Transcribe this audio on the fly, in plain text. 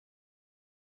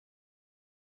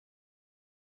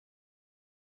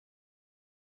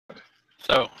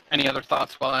So, any other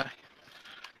thoughts while I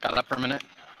got up for a minute?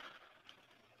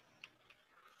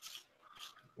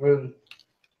 Well,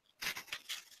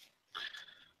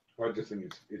 I just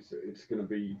think it's going to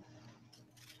be,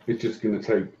 it's just going to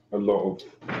take a lot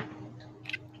of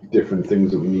different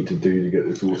things that we need to do to get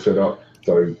this all set up.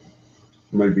 So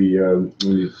maybe we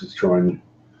need to just try and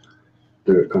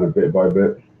do it kind of bit by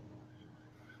bit.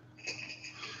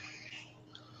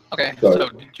 Okay, so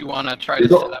did you want to try to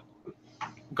set up?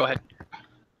 Go ahead.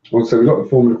 Well, so we've got the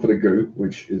formula for the goo,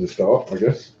 which is a start, I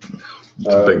guess. It's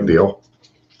a big deal.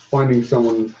 Finding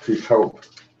someone to help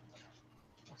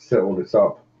set all this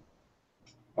up,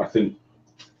 I think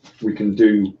we can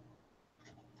do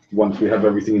once we have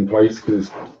everything in place, because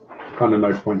kind of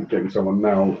no point getting someone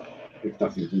now if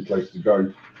nothing's in place to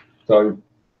go. So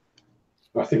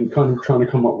I think kind of trying to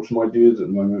come up with some ideas at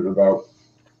the moment about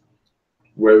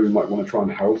where we might want to try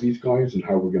and house these guys and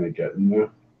how we're going to get them there.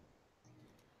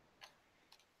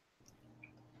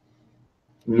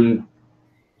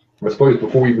 I suppose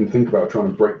before we even think about trying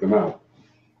to break them out,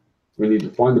 we need to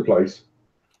find a place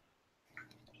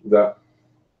that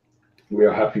we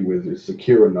are happy with, is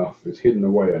secure enough, is hidden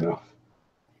away enough,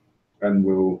 and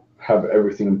we'll have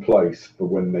everything in place for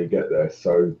when they get there.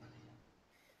 So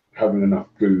having enough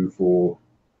goo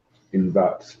in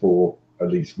vats for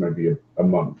at least maybe a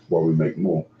month while we make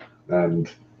more, and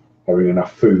having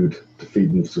enough food to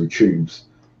feed them through tubes,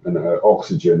 and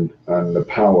oxygen and the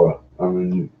power. I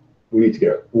mean, we need to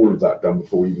get all of that done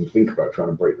before we even think about trying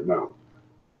to break them out.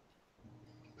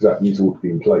 Because that needs all to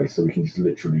be in place, so we can just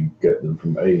literally get them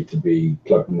from A to B,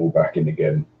 plug them all back in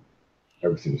again,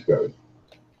 everything's going.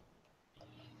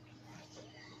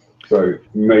 So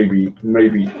maybe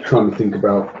trying to think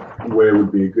about where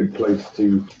would be a good place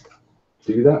to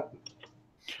do that.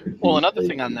 Well, another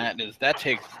thing on that is that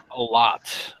takes a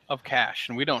lot of cash,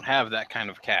 and we don't have that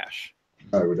kind of cash.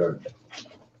 No, we don't.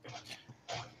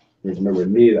 There's nowhere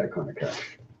near that kind of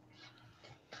cash.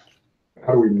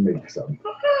 How do we make some?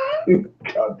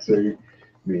 Can't see.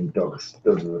 Me and Doug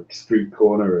stood on a street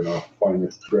corner in our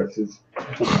finest dresses.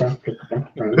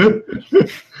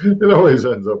 It always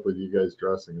ends up with you guys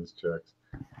dressing as chicks.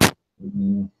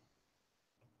 Mm-hmm.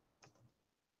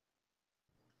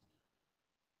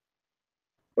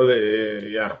 Well,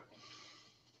 yeah.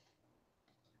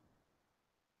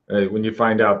 When you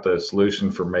find out the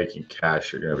solution for making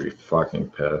cash, you're gonna be fucking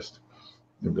pissed.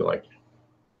 You'll be like,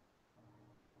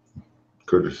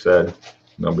 could have said. And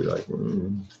they'll be like,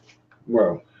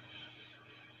 Well,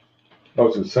 I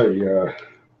was going to say,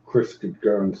 Chris could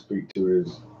go and speak to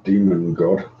his demon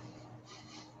god.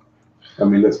 I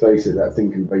mean, let's face it, that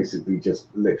thing can basically just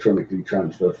electronically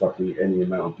transfer fucking any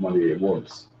amount of money it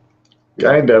wants.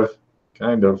 Kind of.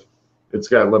 It's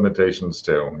got limitations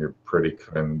too. You're pretty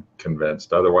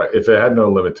convinced. Otherwise, if it had no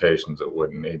limitations, it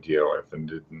wouldn't need you. If it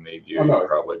didn't need you, you'd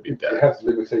probably be dead. It has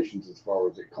limitations as far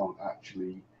as it can't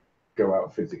actually go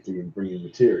out physically and bring in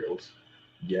materials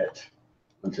yet,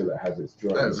 until it has its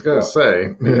drone. I was gonna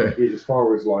say, as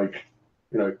far as like,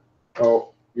 you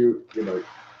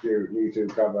need to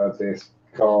cover this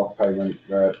car payment,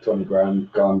 20 grand,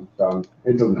 gone, done.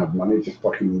 It doesn't have money, it just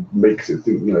fucking makes it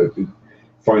think,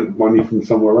 find money from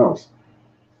somewhere else.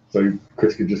 So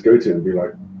Chris could just go to it and be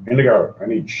like, Indigo, I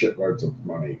need shitloads of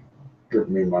money. Give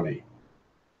me money.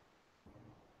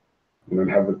 And then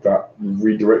have that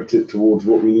redirect it towards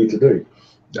what we need to do.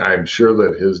 I'm sure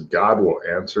that his God will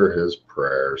answer his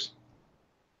prayers.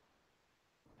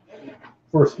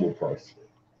 For a small price.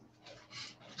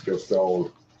 Your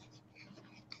soul.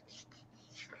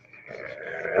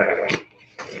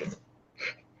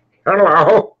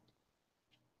 Hello.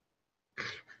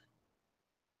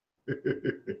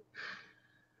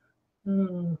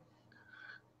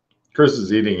 Chris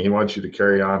is eating. He wants you to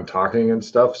carry on talking and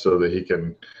stuff so that he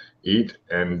can eat.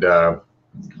 And I'm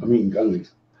eating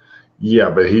gummies. Yeah,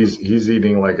 but he's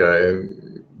eating like a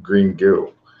green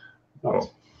goo. Nice.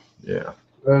 Oh, yeah.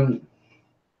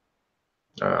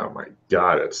 Oh my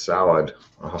God, it's salad.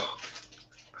 Oh.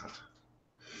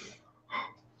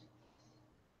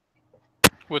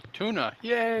 With tuna,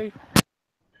 yay!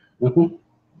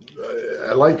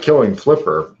 I like killing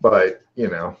Flipper, but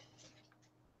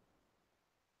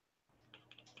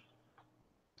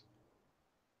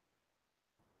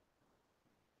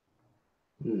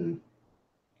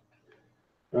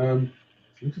I'm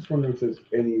just wondering if there's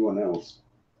anyone else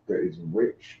that is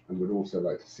rich and would also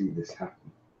like to see this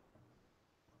happen.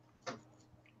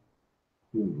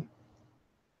 Who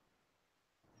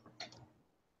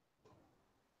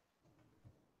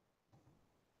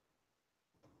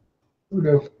would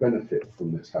else benefit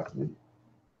from this happening?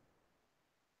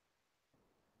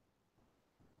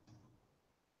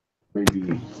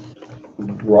 Maybe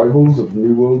rivals of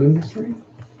New World Industry.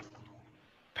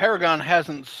 Paragon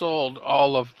hasn't sold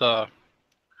all of the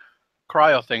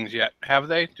cryo things yet, have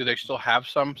they? Do they still have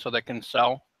some so they can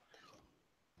sell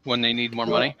when they need more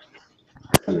money?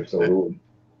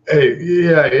 Hey,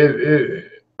 yeah,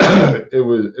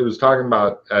 it was talking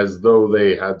about as though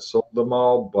they had sold them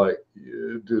all, but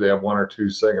do they have one or two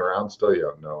sitting around still? You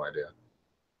have no idea.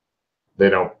 They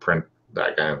don't print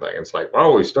that kind of thing. It's like,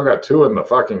 oh, we still got two in the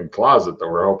fucking closet that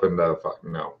we're hoping to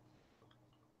fucking know.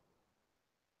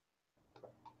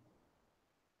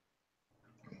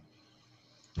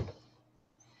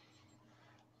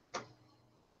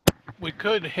 We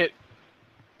could hit,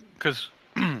 because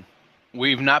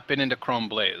we've not been into Chrome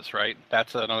Blaze, right?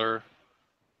 That's another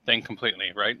thing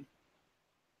completely, right?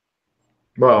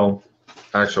 Well,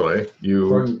 actually,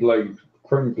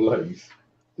 Chrome Blaze,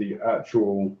 the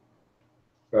actual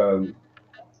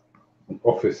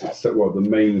office itself, well, the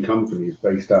main company is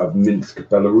based out of Minsk,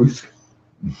 Belarus.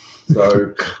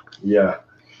 So, yeah,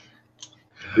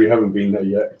 we haven't been there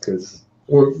yet because.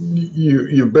 Well,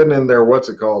 you've been in there. What's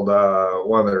it called?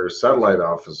 One of their satellite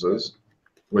offices,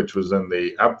 which was in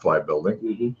the AppFly building.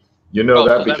 Mm-hmm. You know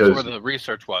that so because that's where the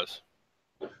research was.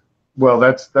 Well,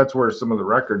 that's where some of the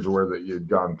records were that you'd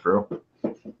gone through.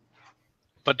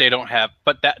 But they don't have.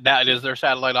 But that is their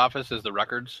satellite office. Is the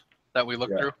records that we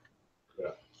looked through.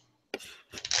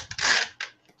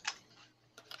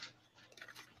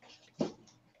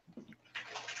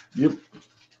 Yeah.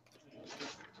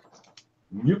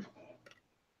 Yep.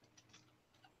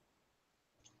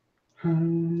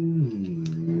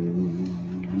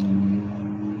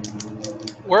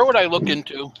 Where would I look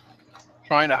into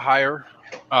trying to hire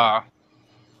a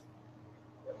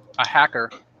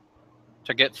hacker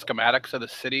to get schematics of the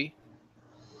city,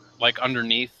 like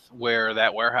underneath where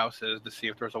that warehouse is, to see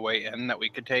if there's a way in that we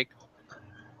could take?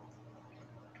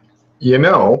 You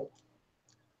know,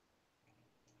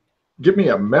 give me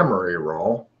a memory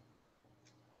roll.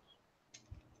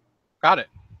 Got it.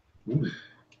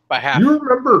 By half. You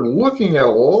remember looking at a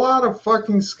lot of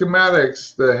fucking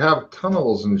schematics that have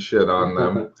tunnels and shit on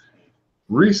them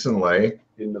recently.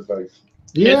 In the base.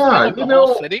 Yeah, you know.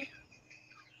 Whole city?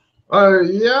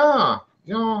 Yeah.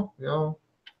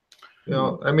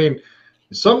 I mean,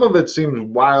 some of it seems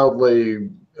wildly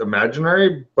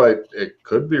imaginary, but it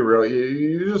could be real.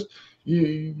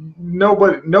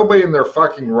 Nobody in their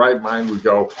fucking right mind would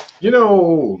go,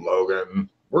 Logan,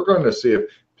 we're going to see if.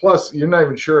 Plus, you're not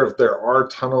even sure if there are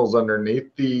tunnels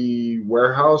underneath the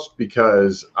warehouse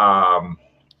because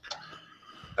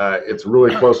it's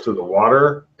really close to the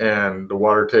water, and the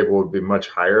water table would be much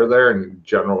higher there. And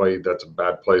generally, that's a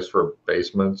bad place for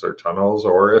basements or tunnels.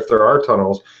 Or if there are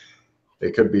tunnels,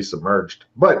 they could be submerged.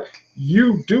 But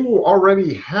you do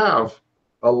already have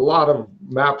a lot of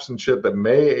maps and shit that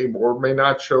may or may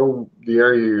not show the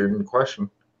area you're in question.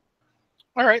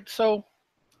 All right, so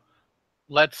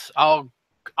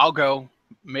I'll go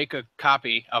make a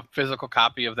physical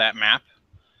copy of that map,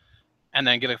 and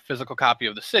then get a physical copy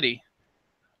of the city,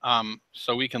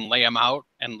 so we can lay them out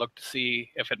and look to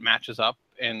see if it matches up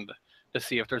and to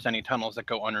see if there's any tunnels that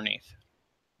go underneath.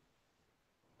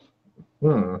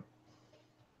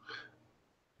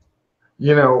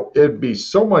 It'd be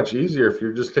so much easier if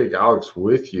you just take Alex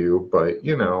with you, but,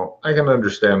 I can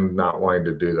understand not wanting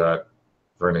to do that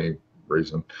for any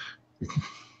reason.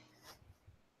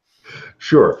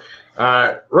 Sure.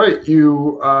 Right.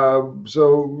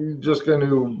 So you're just going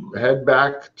to head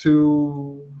back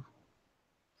to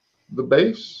the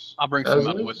base? I'll bring some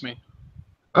metal with me.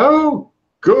 Oh,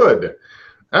 good.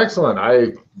 Excellent.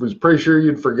 I was pretty sure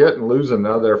you'd forget and lose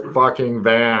another fucking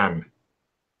van.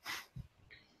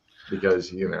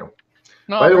 Because, No,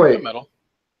 by the way, metal.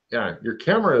 Yeah, your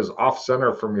camera is off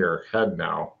center from your head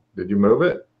now. Did you move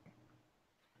it?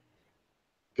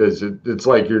 Because it's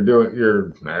like you're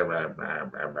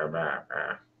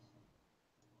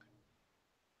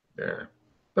yeah,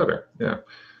 better, yeah.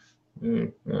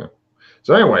 Yeah.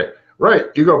 So anyway, right,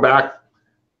 you go back.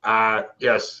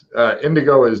 Yes,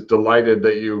 Indigo is delighted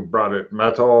that you brought it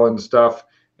metal and stuff,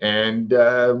 and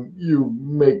you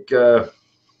make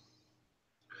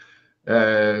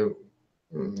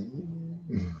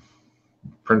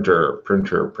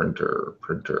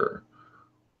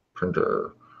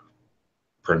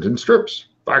printing strips.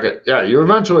 Fuck it. Yeah, you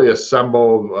eventually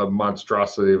assemble a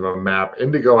monstrosity of a map.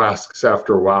 Indigo asks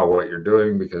after a while what you're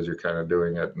doing because you're kind of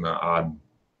doing it in an odd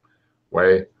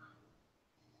way.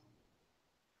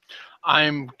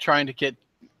 I'm trying to get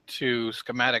to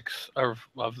schematics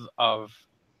of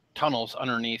tunnels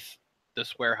underneath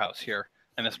this warehouse here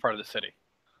in this part of the city.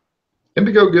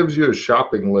 Indigo gives you a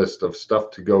shopping list of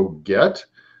stuff to go get,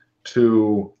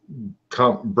 to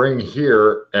bring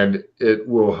here, and it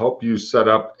will help you set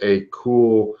up a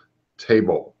cool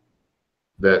table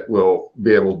that will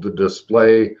be able to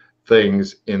display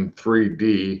things in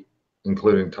 3D,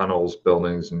 including tunnels,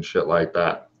 buildings, and shit like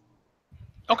that.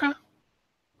 Okay.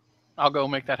 I'll go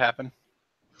make that happen.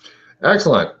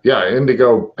 Excellent. Yeah,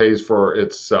 Indigo pays for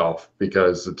itself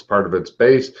because it's part of its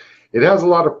base. It has a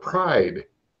lot of pride,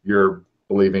 you're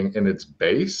believing, in its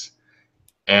base,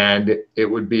 and it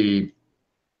would be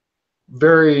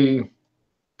very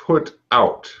put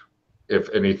out if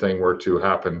anything were to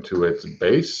happen to its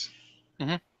base.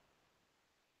 Mm-hmm.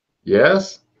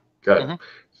 Yes? Good. Mm-hmm.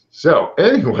 So,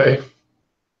 anyway,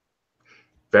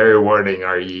 very warning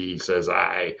are ye, says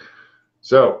I.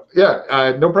 So,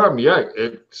 yeah, no problem. Yeah,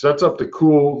 it sets up the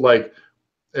cool, like,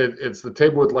 it's the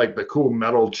table with, like, the cool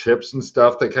metal chips and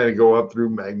stuff that kind of go up through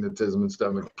magnetism and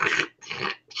stuff,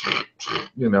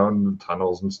 you know, and the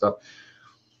tunnels and stuff.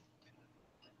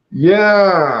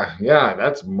 Yeah,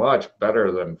 that's much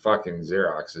better than fucking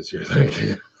Xerox, as you're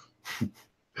thinking.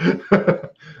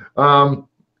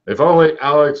 If only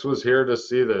Alex was here to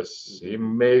see this, he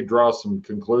may draw some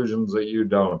conclusions that you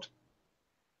don't.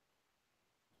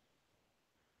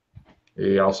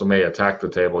 He also may attack the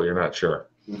table, you're not sure.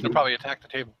 He'll probably attack the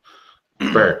table.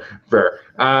 Fair.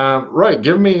 Right,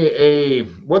 give me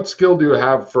what skill do you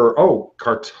have for,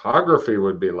 cartography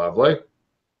would be lovely.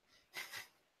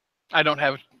 I don't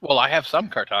have, well, I have some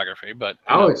cartography, but...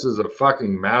 Alex is a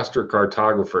fucking master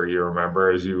cartographer, you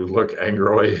remember, as you look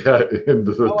angrily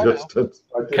into the distance.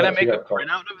 Can I make a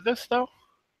printout of this, though?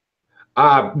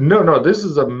 No, this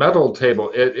is a metal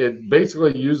table. It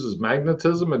basically uses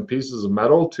magnetism and pieces of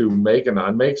metal to make and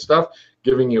unmake stuff,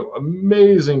 giving you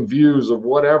amazing views of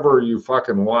whatever you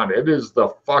fucking want. It is the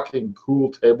fucking cool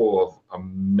table of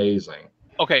amazing.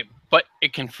 Okay, but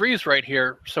it can freeze right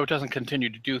here, so it doesn't continue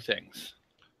to do things.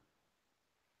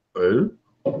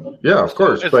 Yeah, of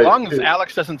course. As long as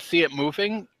Alex doesn't see it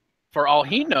moving, for all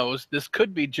he knows, this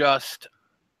could be just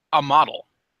a model.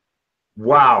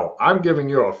 Wow, I'm giving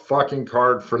you a fucking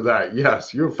card for that.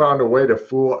 Yes, you found a way to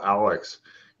fool Alex.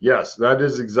 Yes, that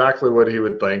is exactly what he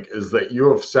would think, is that you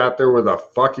have sat there with a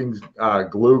fucking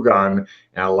glue gun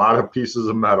and a lot of pieces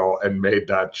of metal and made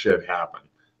that shit happen.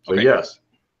 So okay. Yes.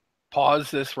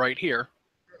 Pause this right here.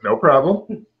 No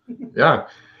problem. Yeah.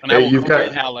 And I will go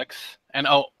get Alex. And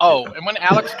and when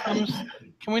Alex comes,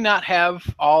 can we not have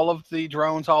all of the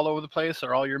drones all over the place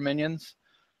or all your minions?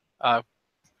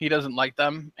 He doesn't like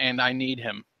them, and I need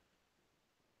him.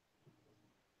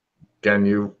 Can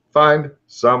you find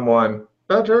someone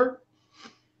better?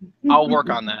 I'll work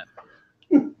on that.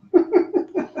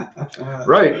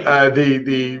 Right.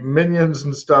 The minions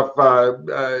and stuff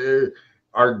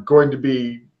are going to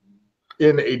be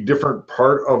in a different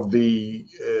part of the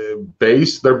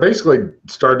base. They're basically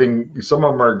starting, some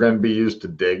of them are going to be used to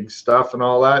dig stuff and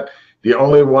all that. The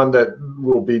only one that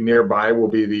will be nearby will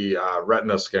be the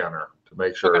retina scanner to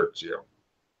make sure it's you.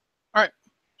 All right.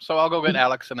 So I'll go get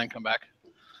Alex and then come back.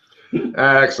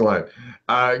 Excellent.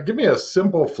 Give me a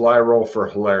simple fly roll for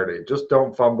hilarity. Just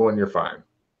don't fumble and you're fine.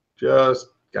 Just,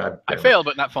 God damn it. I failed,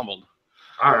 but not fumbled.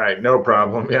 All right, no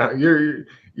problem. Yeah,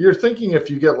 you're thinking if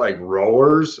you get like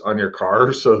rollers on your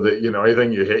car so that, you know,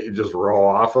 anything you hit, you just roll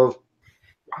off of.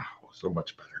 Wow, so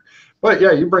much better. But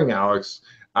yeah, you bring Alex.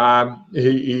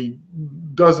 He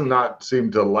does not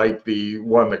seem to like the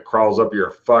one that crawls up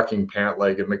your fucking pant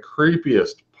leg in the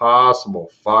creepiest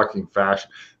possible fucking fashion,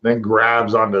 then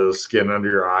grabs onto the skin under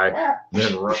your eye, and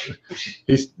then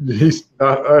he's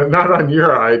not on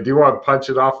your eye. Do you want to punch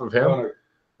it off of him?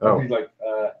 Oh, he's like,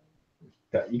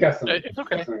 you got something. It's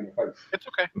okay. It's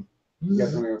okay. You got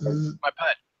something on your face. My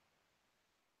pet.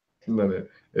 And then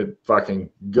it fucking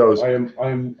goes. I'm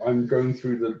going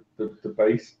through the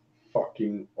base,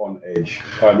 fucking on edge.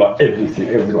 I'm like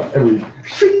every.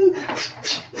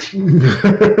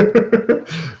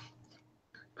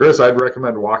 Chris, I'd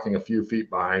recommend walking a few feet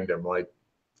behind him, like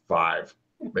 5,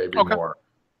 maybe more,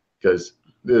 because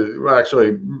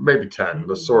actually maybe 10.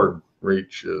 The sword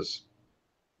reach is,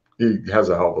 he has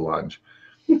a hell of a lunge.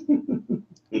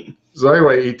 So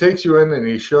anyway, he takes you in and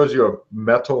he shows you a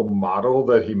metal model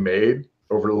that he made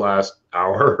over the last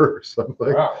hour or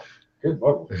something. Wow, good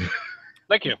model.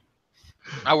 Thank you.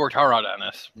 I worked hard on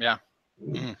this. Yeah.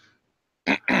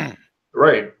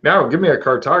 Right. Now, give me a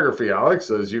cartography,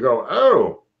 Alex, as you go,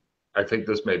 oh, I think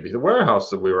this may be the warehouse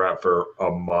that we were at for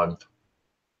a month.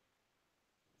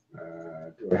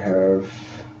 Do I have...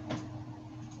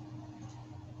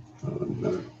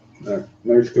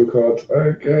 No skill cards.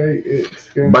 Okay, it's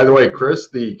going. By the way, Chris,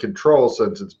 the control,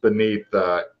 since it's beneath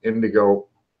Indigo.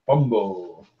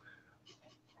 Fumble.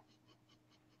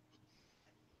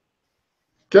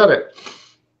 Get it.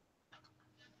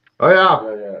 Oh, yeah.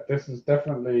 Yeah. This is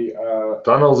definitely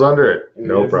Tunnels under it.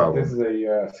 No problem. This is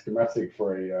a schematic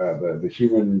for the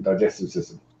human digestive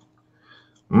system.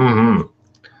 Mm-hmm.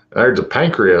 There's a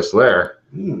pancreas there.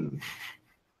 Mm.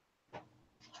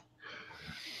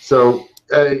 So,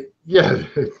 yeah.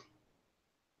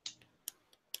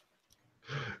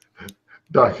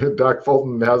 Doc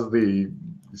Fulton has the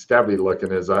stabby look in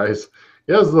his eyes.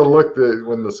 He has the look that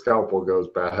when the scalpel goes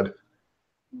bad.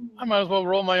 I might as well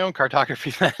roll my own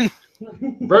cartography then.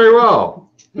 Very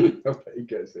well. I bet he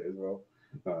gets it as well.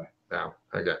 No,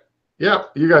 okay. Yeah,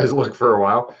 you guys look for a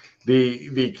while.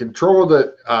 The control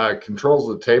that controls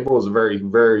the table is a very,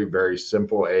 very, very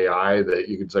simple AI that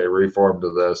you could say reform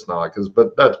to this, not because,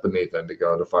 but that's beneath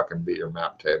Indigo to fucking be your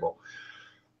map table.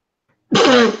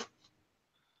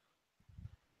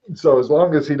 So as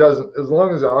long as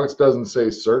Alex doesn't say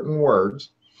certain words,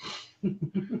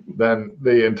 then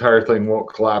the entire thing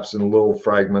won't collapse in little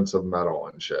fragments of metal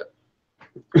and shit.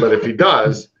 But if he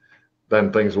does,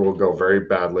 then things will go very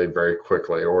badly very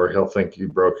quickly, or he'll think you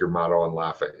broke your model and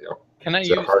laugh at you. Can I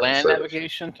use land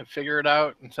navigation to figure it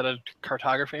out instead of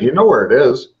cartography? You know where it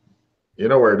is. You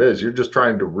know where it is. You're just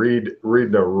trying to read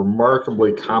a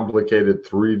remarkably complicated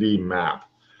 3D map.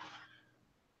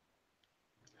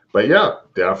 But yeah,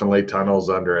 definitely tunnels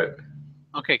under it.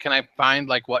 Okay, can I find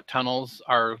like what tunnels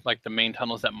are like the main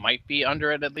tunnels that might be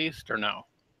under it at least, or no?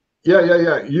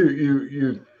 Yeah.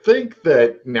 You think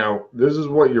that now this is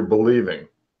what you're believing.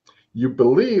 You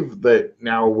believe that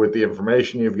now with the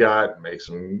information you've got, make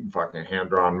some fucking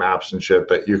hand-drawn maps and shit,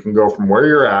 that you can go from where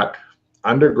you're at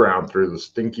underground through the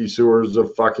stinky sewers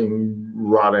of fucking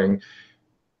rotting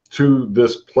to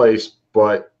this place,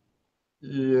 but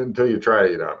until you try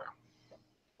it, you don't know.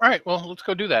 All right, well, let's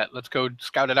go do that. Let's go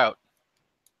scout it out.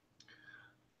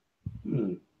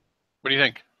 Hmm. What do you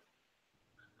think?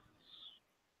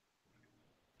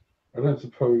 I don't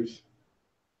suppose.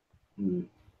 No,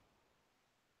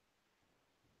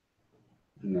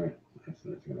 that's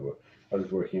not going to work. I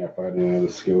was working out if I had any other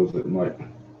skills that might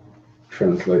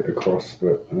translate across,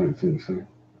 but I don't think so.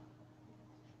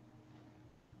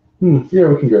 Yeah,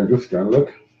 we can go and just go and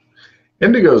look.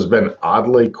 Indigo's been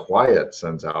oddly quiet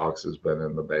since Alex has been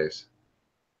in the base.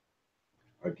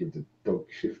 I give the dog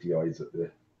shifty eyes at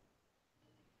the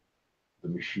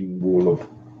machine wall of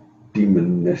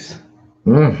demonness.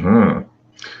 Mm-hmm.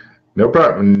 No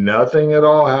problem. Nothing at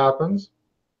all happens.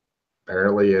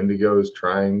 Apparently Indigo is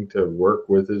trying to work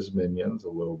with his minions a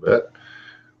little bit,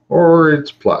 or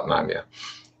it's plotting on you.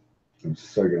 I'm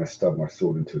so going to stab my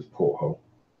sword into his porthole.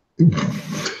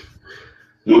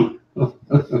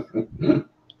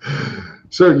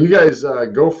 So you guys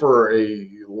go for a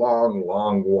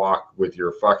long walk with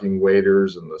your fucking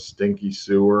waders in the stinky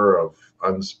sewer of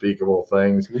unspeakable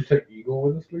things. Can we take Igor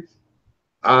with us, please?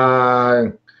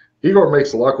 Igor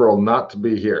makes a luck roll not to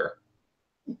be here.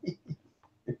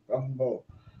 Fumble.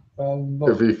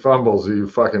 If he fumbles, you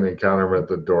fucking encounter him at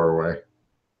the doorway.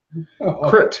 Oh,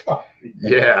 Crit.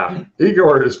 Yeah.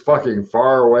 Igor is fucking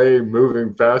far away,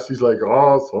 moving fast. He's like,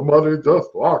 oh, somebody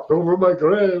just walked over my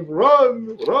grave.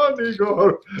 Run,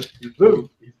 Igor. He's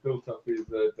built up his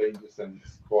danger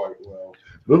sense quite well.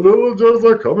 The villagers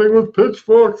are coming with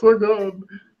pitchforks again.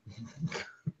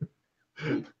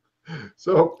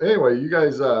 So anyway, you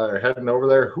guys are heading over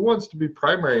there. Who wants to be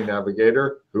primary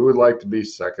navigator? Who would like to be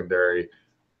secondary?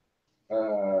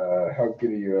 How good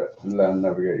are you at land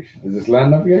navigation? Is this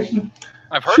land navigation?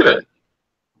 I've heard of it.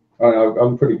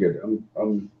 I'm pretty good.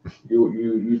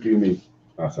 You do me.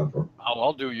 That's no problem. Oh,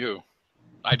 I'll do you.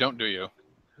 I don't do you.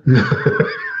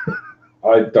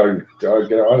 I don't. I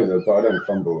get it either, but I don't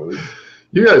fumble at least.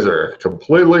 You guys are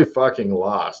completely fucking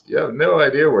lost. You have no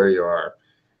idea where you are.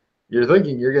 You're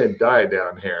thinking you're going to die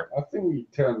down here. I think we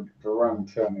turned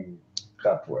around, turning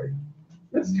that way.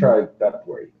 Let's try it that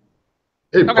way.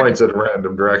 He points in a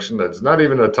random direction that's not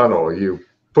even a tunnel. You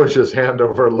push his hand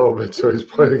over a little bit, so he's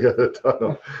pointing at a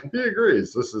tunnel. He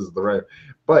agrees. This is the right.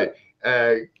 But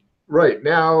right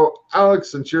now, Alex,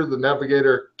 since you're the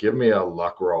navigator, give me a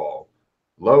luck roll.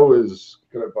 Low is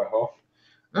Got it by half.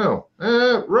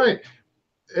 Oh, right.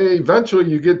 Eventually,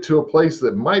 you get to a place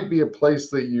that might be a place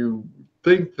that you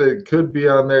think that could be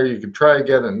on there. You could try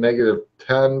again at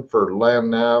 -10 for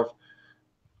land nav.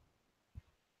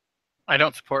 I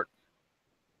don't support.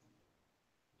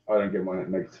 I don't get mine at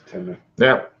 -10 then.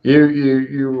 Now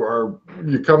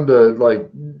you come to like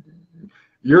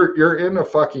you're in a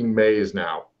fucking maze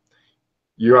now.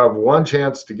 You have one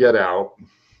chance to get out.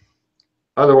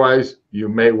 Otherwise, you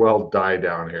may well die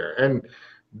down here. And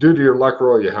due to your luck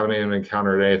roll, you haven't even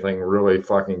encountered anything really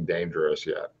fucking dangerous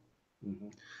yet. Mm-hmm.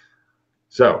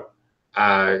 So,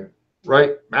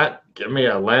 Right, Matt, give me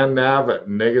a land nav at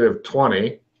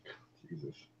 -20.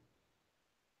 Jesus.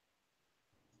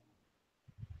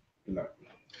 No.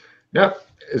 Yep.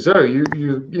 So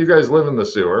you guys live in the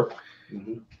sewer,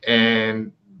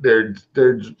 and there's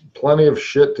plenty of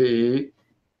shit to eat.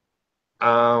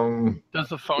 Does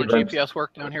the phone GPS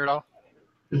work down here at all?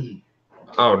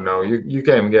 Oh no, you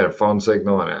can't even get a phone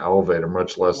signal in an elevator,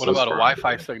 much less. What about a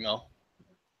Wi-Fi signal?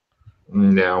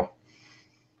 No.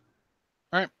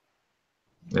 All right.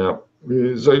 Yeah.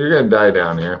 So you're gonna die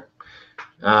down here.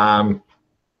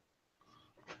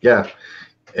 Yeah.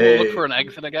 We'll look for an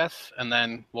exit, I guess, and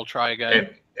then we'll try again.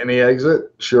 Any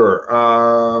exit? Sure.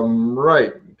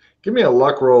 Right. Give me a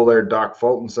luck roll there, Doc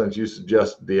Fulton, since you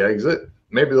suggested the exit.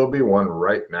 Maybe there'll be one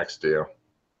right next to you.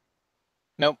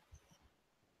 Nope.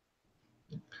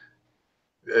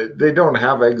 They don't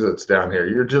have exits down here.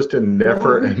 You're just in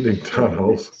never-ending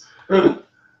tunnels. Oh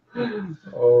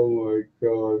my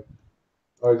god.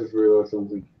 I just realized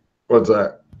something. What's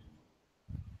that?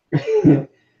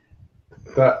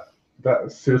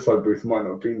 that suicide booth might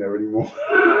not have been there anymore.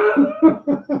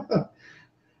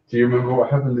 Do you remember what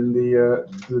happened in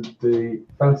the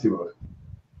fantasy world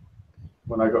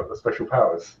when I got the special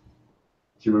powers?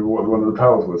 Do you remember what one of the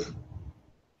powers was?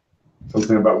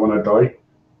 Something about when I die.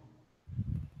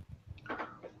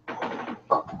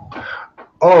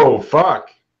 Oh fuck!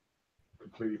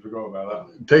 Completely forgot about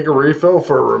that. Take a refill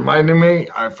for reminding me.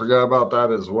 I forgot about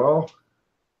that as well.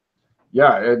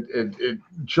 Yeah, it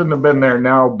shouldn't have been there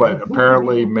now, but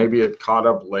apparently maybe it caught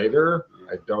up later.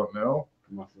 I don't know.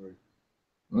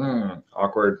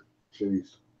 Awkward.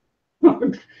 Jeez. I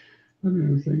didn't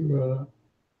even think about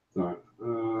that. Right.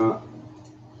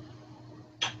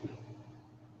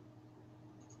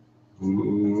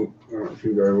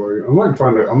 I might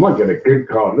find it. I might get a good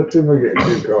card. Let's see if I get a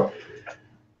good card.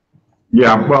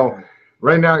 Yeah, well,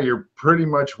 right now you're pretty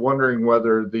much wondering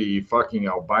whether the fucking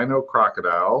albino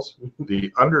crocodiles,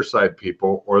 the underside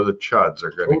people, or the chuds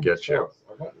are going to get you.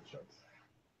 I like the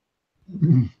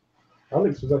chuds.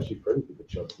 Alex was actually friends with the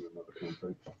chuds in another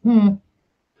campaign.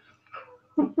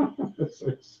 That's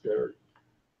so scary.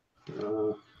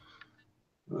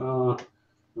 Oh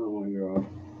my god.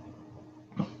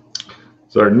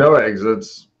 So there are no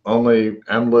exits, only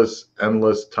endless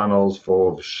tunnels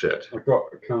full of shit. I got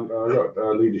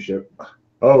leadership.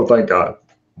 Oh, thank God.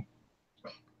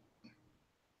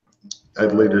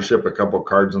 I'd leadership a couple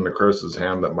cards in the Chris's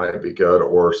hand that might be good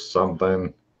or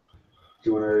something. Do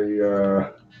you want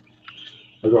a?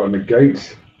 I got a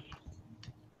negate.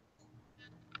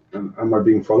 Am I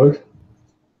being followed? Do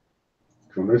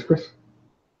you want those, Chris?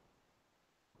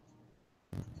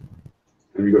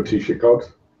 Have you got 2 shit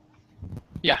cards?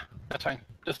 Yeah, that's fine.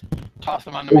 Just toss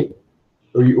them onto me.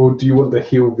 Or do you want the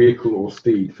heal vehicle or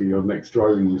steed for your next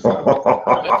driving mistake? That's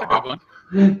a good one.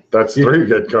 That's 3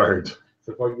 good cards.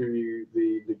 So if I give you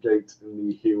the negate and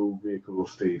the heal vehicle or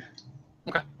steed.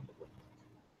 Okay.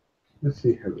 Let's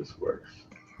see how this works.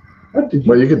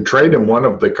 Well, you can trade him one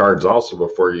of the cards also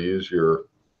before you use your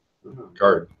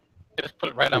card. Just put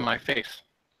it right on my face.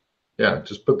 Yeah,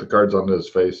 just put the cards onto his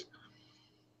face.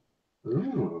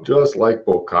 Oh. Just like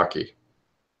Bokaki.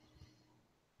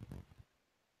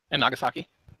 And Nagasaki?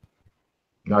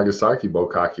 Nagasaki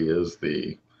Bokaki is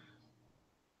the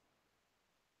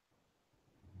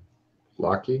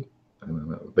flocky? I don't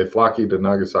know. They flocky to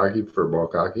Nagasaki for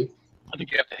Bokaki? I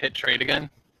think you have to hit trade again.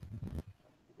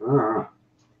 Ah.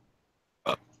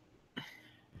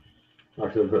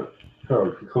 Actually, but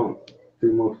cards, you can't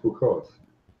do multiple cards.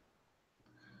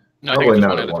 No, Probably I think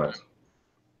not it's at one at a once. time.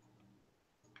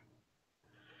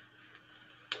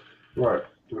 Right,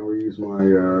 now we use my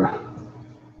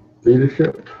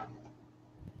leadership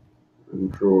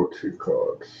and draw 2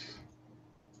 cards.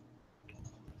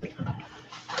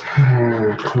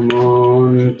 Come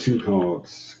on, 2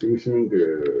 cards. Give me something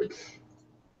good.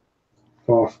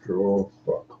 Fast draw,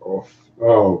 fuck off.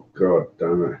 Oh, god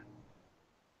damn it.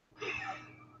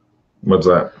 What's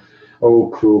that? Oh,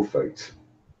 cruel fate.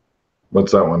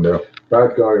 What's that one do?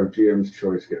 Bad guy of GM's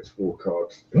choice gets 4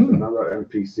 cards. If another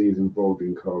NPC is involved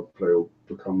in card play or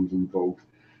becomes involved,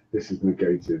 this is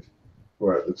negated.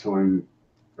 Or at the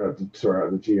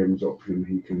GM's option,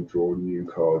 he can draw new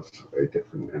cards, a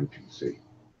different NPC.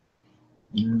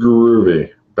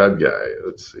 Groovy. Bad guy.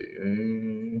 Let's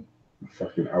see.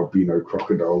 Fucking albino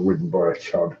crocodile ridden by a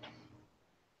chud.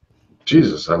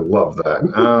 Jesus, I love that.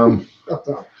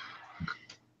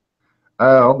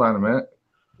 Hold on a minute.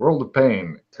 World of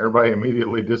Pain. Everybody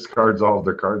immediately discards all of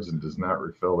their cards and does not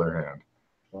refill their hand.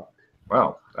 Fuck.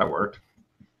 Wow, that worked.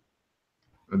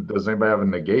 Does anybody have a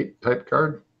negate type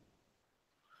card?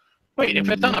 Wait, if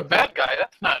it's on a bad guy,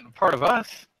 that's not part of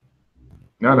us.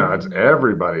 No, it's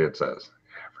everybody, it says.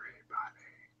 Everybody.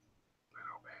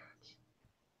 Little bits.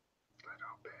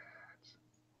 Little bits.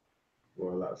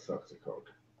 Well, that sucks a cold.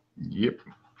 Yep.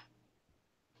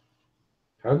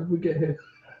 How did we get here?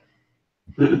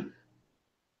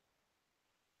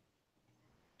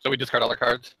 So we discard all our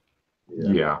cards.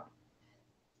 Yeah.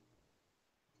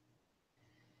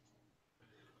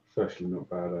 It's actually not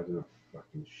bad. I don't know.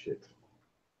 Fucking shit.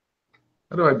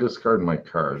 How do I discard my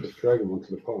cards? Just drag them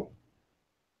onto the pole.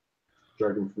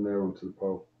 Drag them from there onto the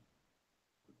pole.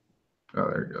 Oh,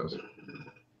 there it goes.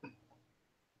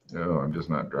 Oh, I'm just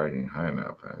not dragging high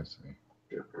enough. I see.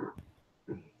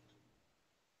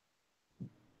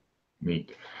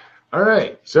 Neat. All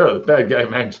right. So the bad guy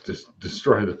managed to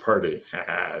destroy the party.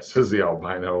 Says the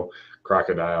albino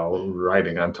crocodile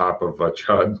riding on top of a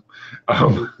chud.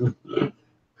 I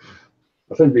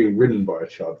think being ridden by a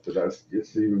chud, but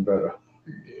it's even better.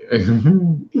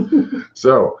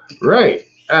 So, right.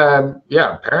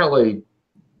 Yeah, apparently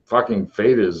fucking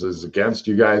fate is as against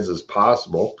you guys as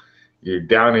possible. You're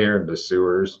down here in the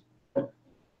sewers.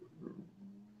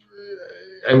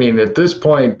 I mean, at this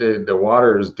point, the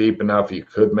water is deep enough you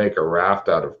could make a raft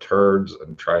out of turds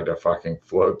and try to fucking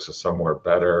float to somewhere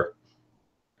better.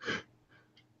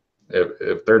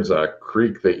 If there's a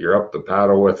creek that you're up the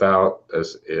paddle without,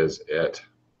 this is it.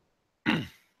 All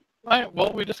right.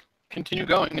 Well, we just continue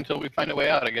going until we find a way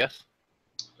out, I guess.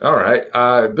 All right.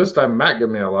 This time, Matt, give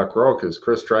me a luck roll because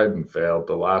Chris tried and failed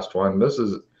the last one. This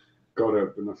is... Got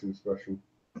it, but nothing special.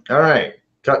 All right.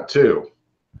 Cut 2.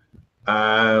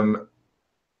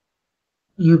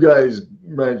 You guys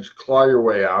managed to claw your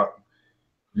way out.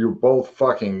 You're both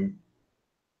fucking...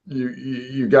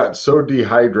 You got so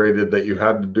dehydrated that you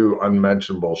had to do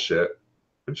unmentionable shit,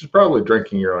 which is probably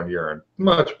drinking your own urine.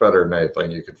 Much better than anything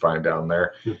you could find down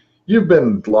there. You've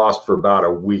been lost for about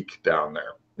a week down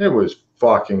there. It was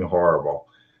fucking horrible.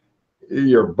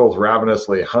 You're both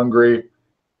ravenously hungry,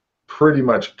 pretty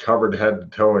much covered head to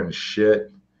toe in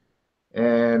shit,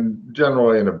 and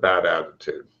generally in a bad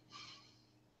attitude.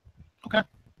 Okay.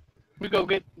 We go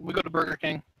to Burger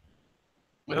King.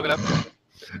 We hook it up.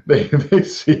 They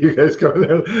see you guys coming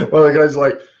in. Well, the guy's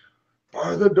like,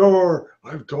 bar the door.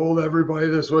 I've told everybody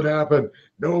this would happen.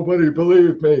 Nobody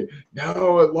believed me.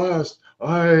 Now at last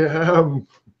I am.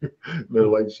 They're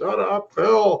like, shut up,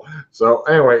 Phil. So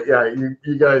anyway, yeah,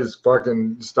 you guys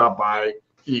fucking stop by,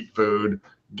 eat food,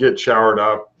 get showered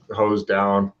up, hose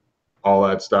down, all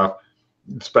that stuff.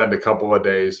 Spend a couple of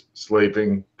days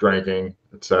sleeping, drinking,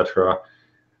 etc.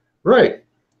 Right.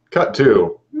 Cut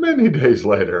 2. Many days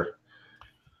later.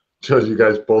 Shows you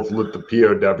guys both lit the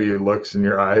POW looks in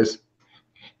your eyes.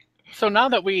 So now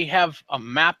that we have a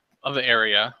map of the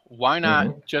area, why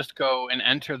not just go and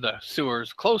enter the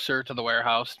sewers closer to the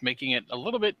warehouse, making it a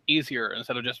little bit easier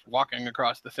instead of just walking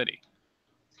across the city?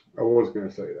 I was going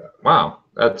to say that. Wow,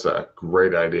 that's a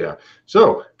great idea.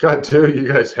 So, cut 2,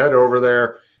 you guys head over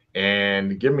there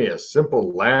and give me a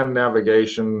simple land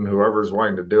navigation, whoever's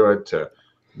wanting to do it, to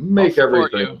make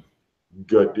everything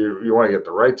good. You want to get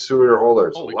the right sewer hole.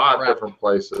 There's a lot of different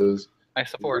places. I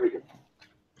support.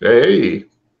 Hey.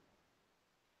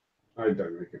 I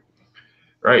don't make it.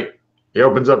 Right. He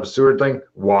opens up a sewer thing.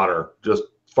 Water. Just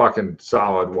fucking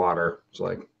solid water. It's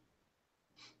like,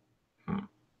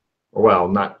 well,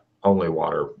 not only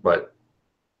water, but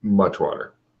much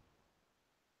water.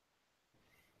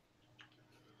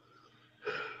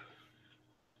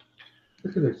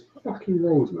 Look at those fucking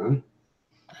rolls, man.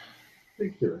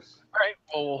 Ridiculous. All right.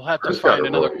 Well, we'll have to find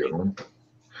another one.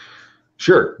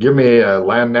 Sure. Give me a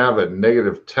land nav at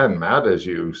 -10, Matt, as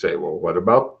you say, well, what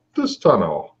about this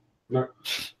tunnel? No.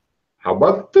 How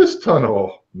about this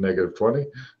tunnel? -20.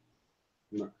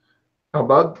 No. How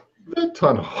about that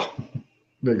tunnel?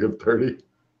 -30.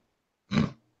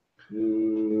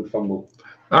 Fumble.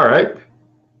 All right.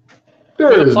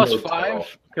 There is no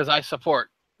 +5 because I support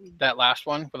that last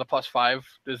one with a +5.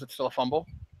 Is it still a fumble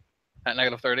at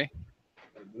 -30?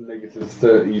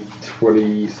 -30,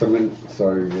 20 something.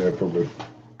 So yeah, probably.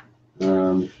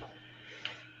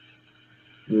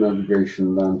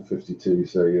 Navigation land 52.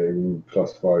 So yeah,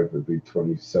 +5 would be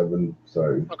 27.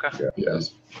 So okay. Yeah.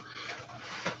 Yes.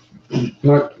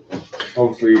 No,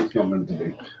 obviously it's not meant to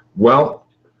be. Well,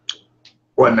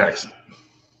 what next?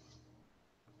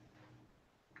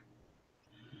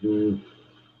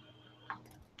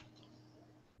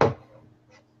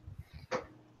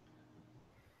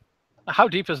 How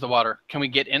deep is the water? Can we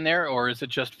get in there, or is it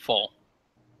just full?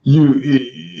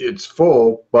 It's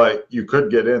full, but you could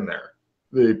get in there.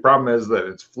 The problem is that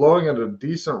it's flowing at a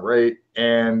decent rate,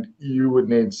 and you would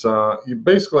need some.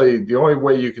 Basically, the only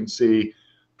way you can see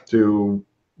to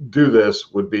do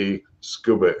this would be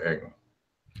scuba-ing.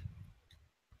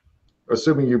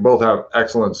 assuming you both have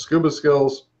excellent scuba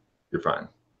skills, you're fine.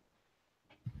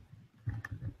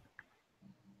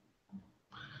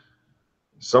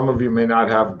 Some of you may not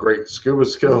have great scuba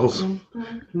skills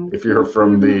if you're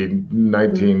from the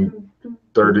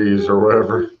 1930s or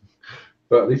whatever.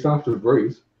 But at least I have to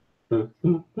breathe.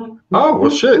 Oh, well,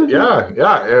 shit. Yeah.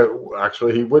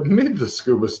 Actually, he wouldn't need the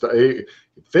scuba stuff.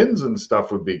 Fins and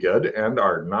stuff would be good, and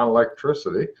our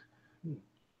non-electricity.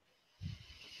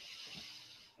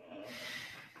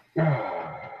 Yeah.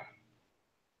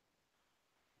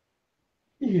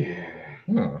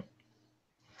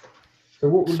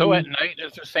 So at night,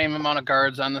 is there the same amount of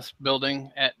guards on this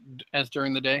building as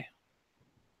during the day?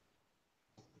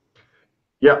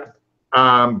 Yeah.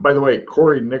 By the way,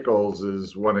 Corey Nichols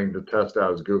is wanting to test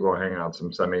out his Google Hangouts.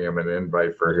 I'm sending him an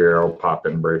invite for here. I'll pop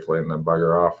in briefly and then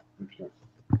bugger off. Okay.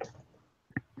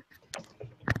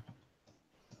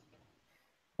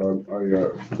 I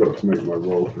forgot to make my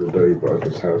roll for the day, but I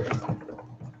just have.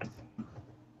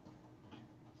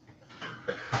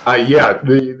 Yeah,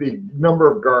 the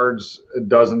number of guards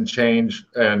doesn't change,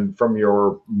 and from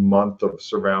your month of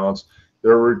surveillance,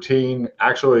 their routine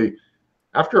actually,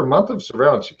 after a month of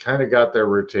surveillance, you kind of got their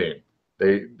routine.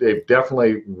 They've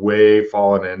definitely way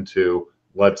fallen into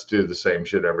let's do the same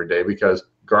shit every day because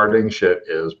guarding shit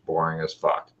is boring as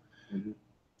fuck. Mm-hmm.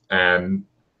 And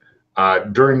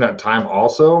during that time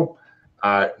also,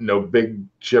 no big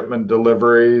shipment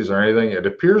deliveries or anything. It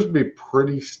appears to be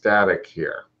pretty static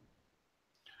here.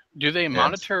 Do they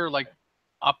monitor like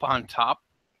up on top?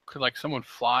 Could like someone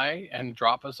fly and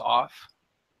drop us off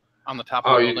on the top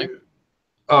of the building?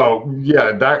 Oh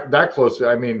yeah, that close.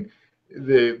 I mean,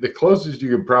 the closest you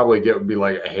could probably get would be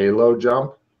like a halo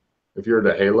jump, if you were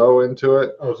to halo into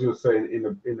it. I was going to say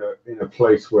in a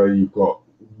place where you've got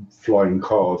flying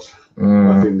cars,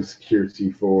 I think the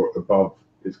security for above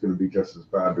is going to be just as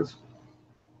bad as.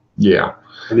 Yeah,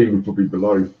 and even probably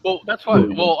below. Well, that's why.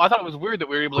 Well, I thought it was weird that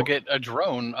we were able to get a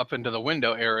drone up into the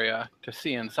window area to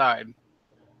see inside.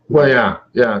 Well, yeah.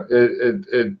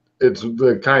 It's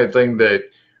the kind of thing that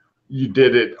you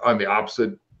did it on the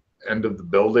opposite end of the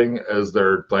building as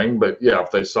their thing. But yeah,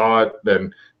 if they saw it,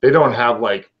 then they don't have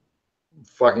like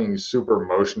fucking super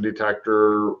motion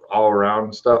detector all around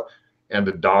and stuff. And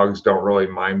the dogs don't really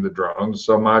mind the drones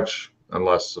so much,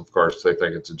 unless of course they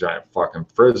think it's a giant fucking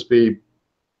frisbee.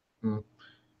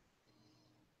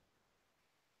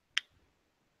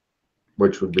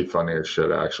 Which would be funny as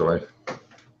shit, actually.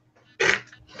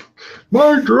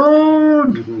 My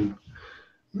drone! Mm-hmm.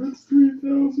 That's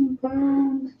 3,000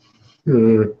 pounds.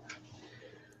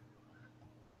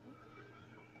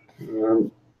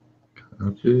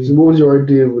 Okay. So what was your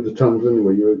idea with the tunnels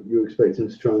anyway? You were expecting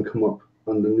to try and come up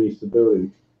underneath the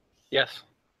building? Yes.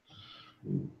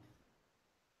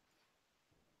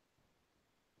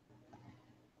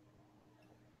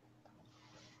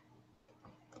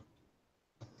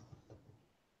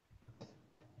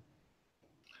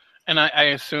 And I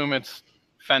assume it's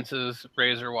fences,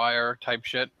 razor wire type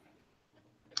shit.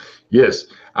 Yes.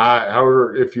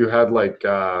 However, if you had like,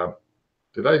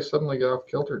 did I suddenly get off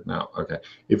kilter? No. Okay.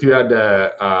 If you had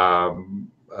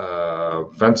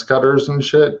fence cutters and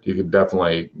shit, you could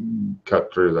definitely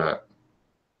cut through that.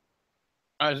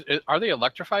 Are they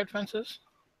electrified fences?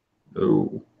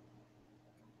 No.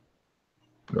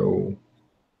 No.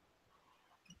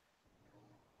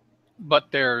 But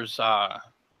there's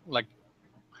like.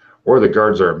 Or the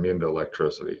guards are immune to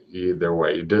electricity. Either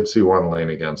way, you did see one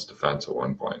laying against the fence at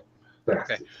one point.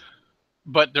 Okay.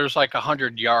 But there's like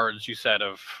 100 yards, you said,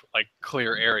 of like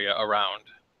clear area around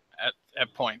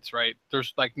at points, right?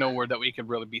 There's like nowhere that we could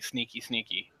really be sneaky.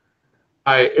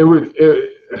 If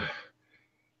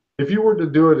you were to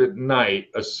do it at night,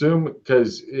 assume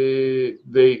because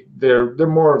they're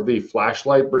more of the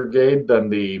flashlight brigade than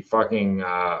the fucking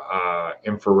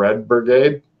infrared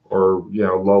brigade or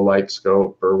low light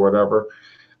scope or whatever.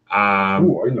 Oh,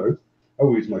 I know. I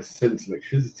use my sense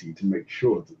electricity to make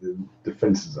sure that the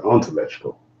defenses aren't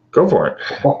electrical. Go for it.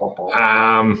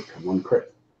 Come on, Chris.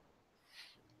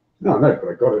 No, but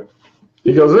I got it.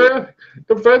 He goes,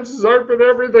 defenses aren't, but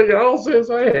everything else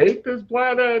is. I hate this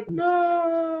planet.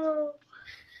 No.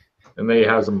 And then he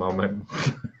has a moment.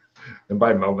 And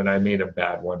by moment, I mean a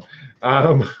bad one.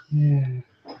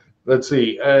 Let's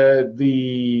see.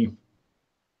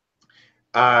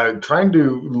 Trying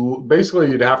to,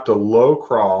 basically, you'd have to low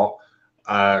crawl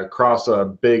across a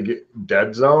big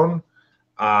dead zone,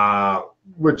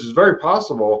 which is very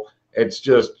possible. It's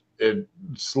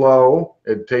slow.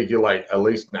 It'd take you like at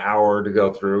least an hour to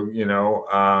go through,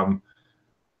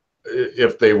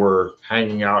 if they were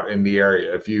hanging out in the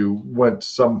area. If you went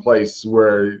someplace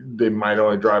where they might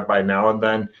only drive by now and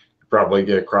then, you probably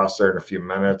get across there in a few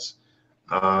minutes.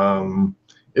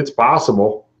 It's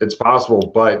possible. It's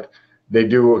possible, but they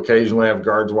do occasionally have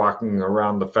guards walking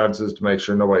around the fences to make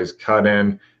sure nobody's cut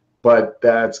in, but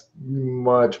that's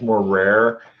much more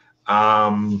rare.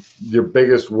 Your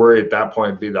biggest worry at that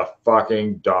point would be the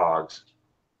fucking dogs.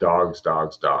 Dogs,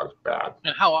 bad.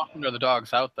 And how often are the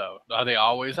dogs out, though? Are they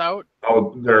always out?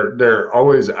 Oh, they're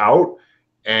always out,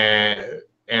 and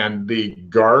the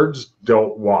guards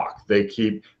don't walk. They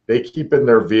keep in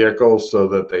their vehicles so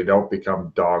that they don't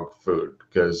become dog food,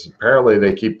 because apparently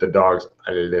they keep the dogs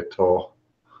a little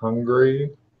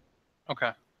hungry. Okay.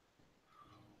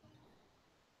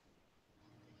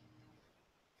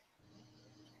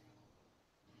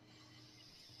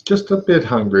 Just a bit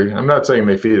hungry. I'm not saying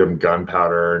they feed them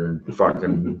gunpowder and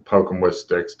fucking poke them with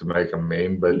sticks to make them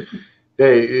mean, but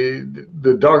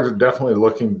the dogs are definitely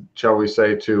looking, shall we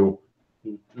say, to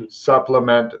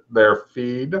supplement their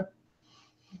feed.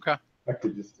 Okay. I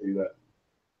could just see that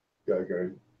guy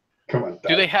going, come on, Dad.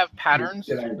 Do they have patterns?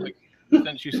 Get angry. Like,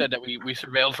 since you said that we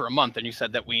surveilled for a month and you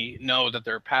said that we know that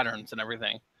there are patterns and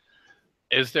everything,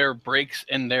 is there breaks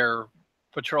in their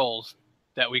patrols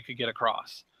that we could get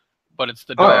across? But it's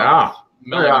the dogs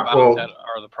milling about that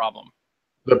are the problem.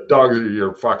 The dogs are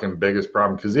your fucking biggest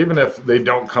problem, because even if they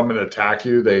don't come and attack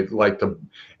you, they like to,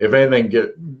 if anything,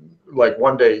 get, like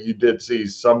one day you did see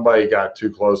somebody got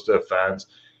too close to a fence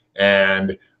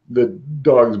and the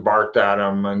dogs barked at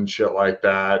them and shit like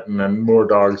that, and then more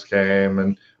dogs came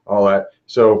and all that.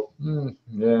 So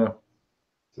yeah.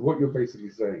 So what you're basically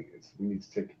saying is we need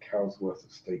to take a cow's worth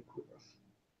of steak with us.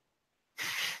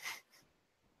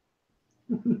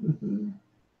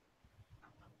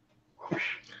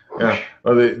 Yeah.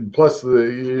 Well, plus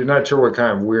you're not sure what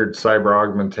kind of weird cyber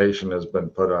augmentation has been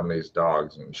put on these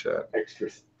dogs and shit. Extra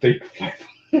steak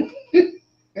flavor.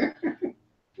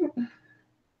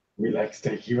 We like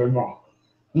steak even more.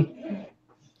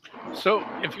 So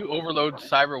if you overload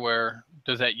cyberware,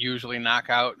 does that usually knock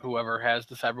out whoever has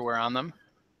the cyberware on them?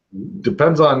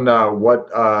 Depends on what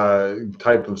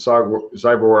type of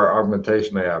cyberware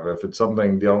augmentation they have. If it's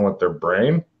something dealing with their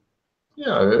brain,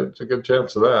 yeah, it's a good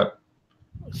chance of that.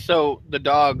 So the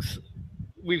dogs,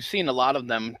 we've seen a lot of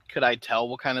them. Could I tell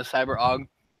what kind of cyber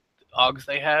augs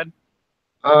they had?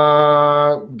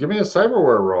 Give me a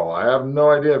cyberware roll. I have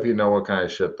no idea if you know what kind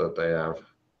of shit that they have.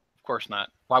 Of course not.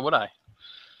 Why would I?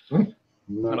 I'm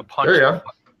gonna punch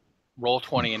roll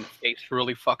 20 in the face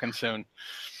really fucking soon.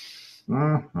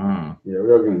 Yeah, we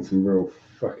are getting some real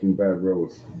fucking bad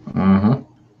rolls.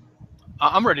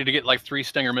 I'm ready to get like 3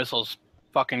 Stinger missiles,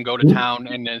 fucking go to town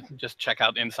and then just check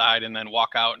out inside and then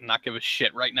walk out and not give a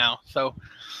shit right now. So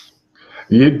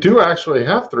you do actually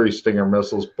have 3 Stinger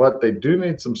missiles, but they do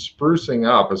need some sprucing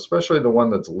up, especially the one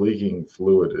that's leaking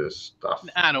fluidous stuff.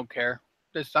 I don't care.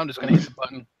 I'm just gonna hit the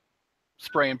button,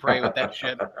 spray and pray with that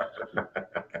shit.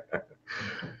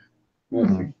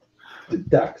 The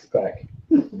duck's back.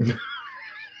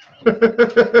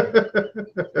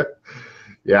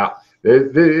 Yeah.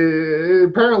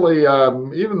 Apparently,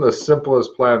 even the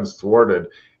simplest plans thwarted.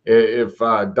 If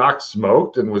Doc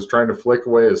smoked and was trying to flick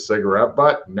away his cigarette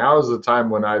butt, now is the time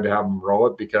when I'd have him roll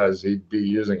it, because he'd be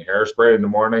using hairspray in the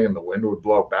morning and the wind would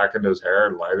blow back into his hair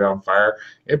and light it on fire.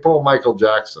 He'd pull Michael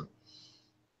Jackson.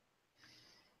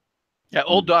 Yeah,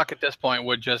 old Doc at this point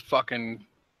would just fucking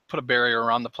put a barrier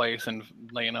around the place and,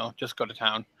 just go to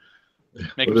town.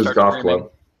 Make him start golf screaming.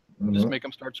 club. Just make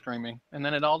them start screaming. And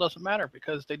then it all doesn't matter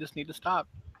because they just need to stop.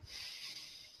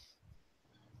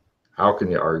 How can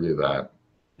you argue that?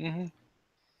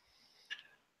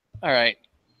 All right.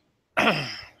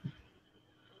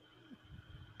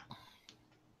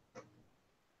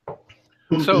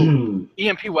 So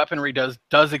EMP weaponry does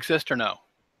exist or no?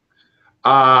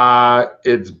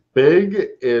 It's big,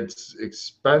 it's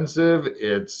expensive,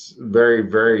 it's very,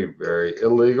 very, very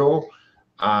illegal.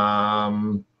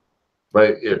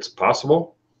 But it's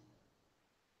possible.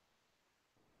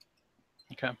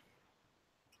 Okay.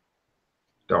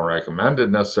 Don't recommend it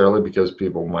necessarily, because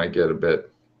people might get a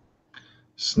bit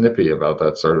snippy about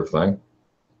that sort of thing.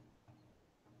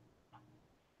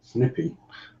 Snippy?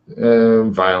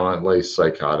 Violently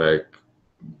psychotic.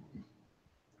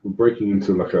 We're breaking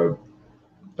into like a...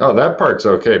 Oh, that part's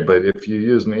okay, but if you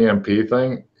use an EMP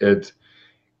thing, it's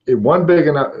one big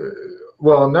enough...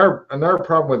 Well, another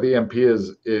problem with EMP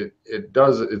is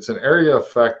it's an area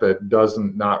effect that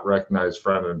doesn't not recognize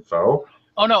friend and foe.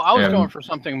 Oh no, I was going for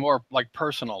something more like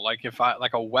personal, like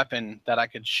like a weapon that I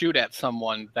could shoot at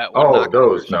someone that would knock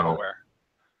those no.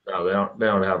 No, they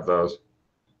don't have those.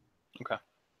 Okay.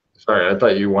 Sorry, I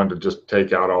thought you wanted to just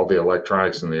take out all the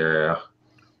electronics in the area.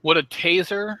 Would a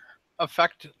taser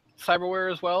affect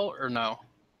cyberware as well, or no?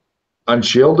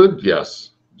 Unshielded, yes.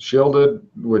 Shielded,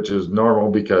 which is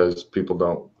normal because people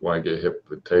don't want to get hit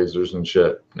with tasers and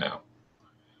shit now.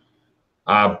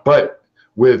 But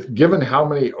with given how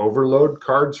many overload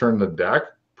cards are in the deck,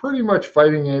 pretty much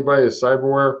fighting anybody with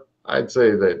cyberware, I'd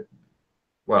say that,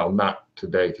 well, not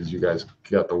today because you guys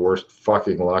got the worst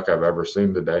fucking luck I've ever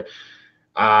seen today.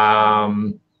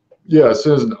 Yeah, as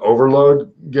soon as an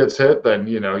overload gets hit, then,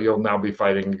 you know, you'll now be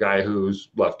fighting a guy whose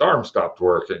left arm stopped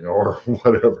working or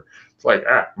whatever. It's like,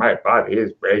 my body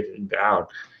is breaking down,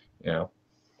 you know.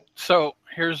 So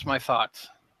here's my thoughts.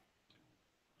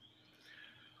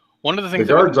 One of the things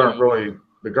the guards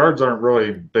aren't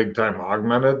really big time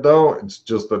augmented though. It's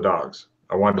just the dogs.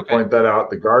 I wanted to point that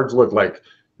out. The guards look like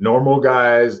normal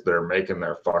guys. They're making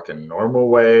their fucking normal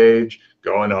wage,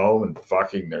 going home and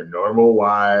fucking their normal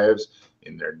wives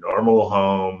in their normal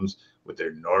homes with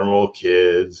their normal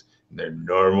kids, and their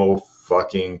normal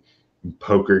fucking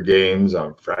poker games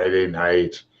on Friday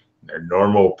night, their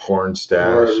normal porn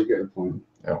stash. Right, we get the point.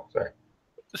 Oh, sorry.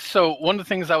 So one of the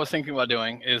things I was thinking about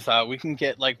doing is we can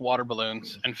get like water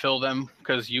balloons and fill them,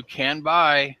 because you can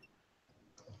buy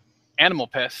animal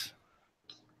piss,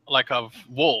 like of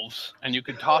wolves, and you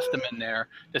could toss them in there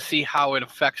to see how it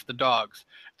affects the dogs.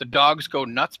 The dogs go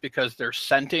nuts because they're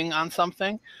scenting on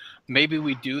something. Maybe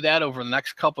we do that over the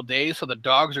next couple days, so the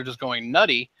dogs are just going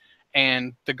nutty,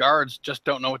 and the guards just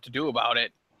don't know what to do about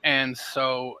it. And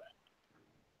so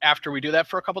after we do that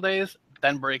for a couple days,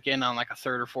 then break in on like a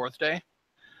third or fourth day.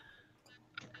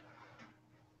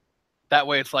 That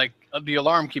way it's like the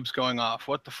alarm keeps going off.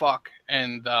 What the fuck?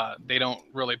 And they don't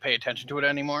really pay attention to it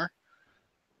anymore.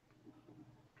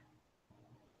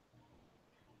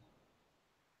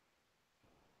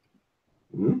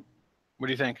 Hmm? What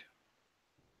do you think?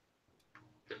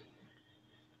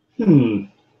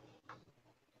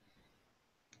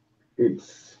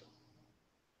 It's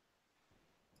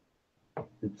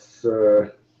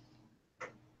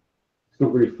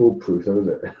not really foolproof, though, is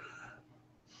it?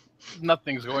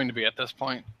 Nothing's going to be at this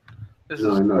point. This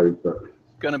No, is I know, but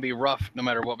going to be rough no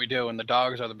matter what we do, and the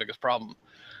dogs are the biggest problem.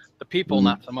 The people,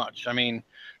 not so much. I mean,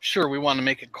 sure, we want to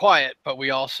make it quiet, but we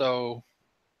also,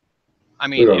 I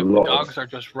mean, if the dogs are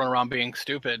just running around being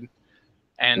stupid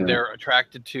and they're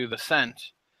attracted to the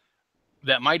scent,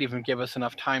 that might even give us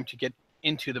enough time to get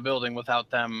into the building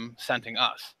without them scenting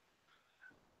us.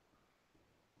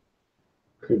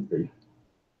 Could be.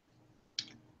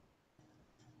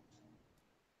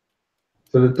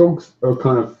 So the dogs are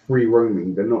kind of free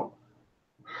roaming. They're not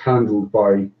handled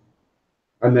by,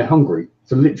 and they're hungry.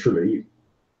 So literally,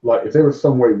 like if there was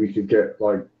some way we could get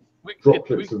like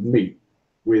droplets of meat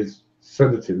with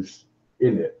sedatives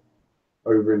in it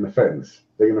over in the fence,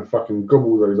 they're gonna fucking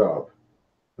gobble those up,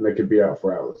 and they could be out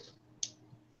for hours.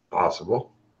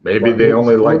 Possible. Maybe they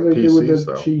only like PCs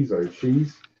though.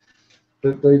 Cheese.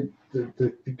 That they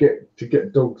to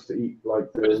get dogs to eat like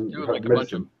like a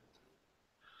bunch of.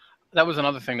 That was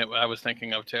another thing that I was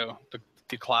thinking of too.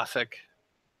 The classic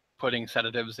putting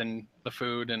sedatives in the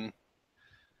food and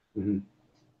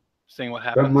seeing what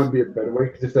happens. That might be a better way,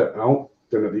 because if they're out,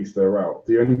 then at least they're out.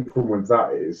 The only problem with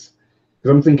that is,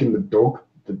 because I'm thinking the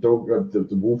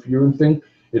wolf urine thing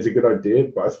is a good idea,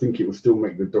 but I think it will still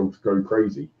make the dogs go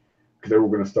crazy, because they're all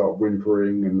going to start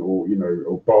whimpering and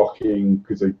or barking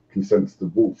because they can sense the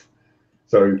wolf.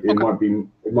 So it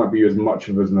might be as much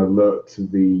of an alert to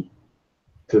the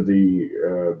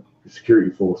security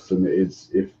force than it is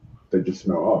if they just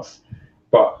smell us.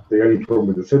 But the only problem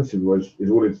with the sensitive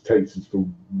is all it takes is for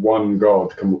one guard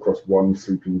to come across one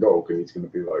sleeping dog, and he's going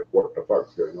to be like, "What the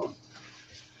fuck's going on?"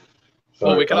 So,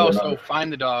 well, we can also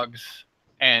find the dogs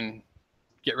and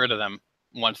get rid of them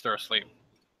once they're asleep.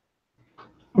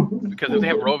 Because if they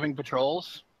have roving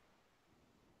patrols,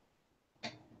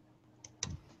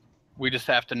 we just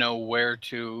have to know where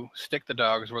to stick the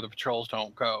dogs where the patrols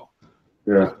don't go.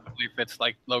 Yeah. If it's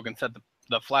like Logan said,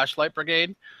 the flashlight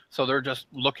brigade, so they're just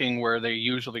looking where they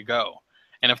usually go.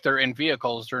 And if they're in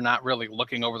vehicles, they're not really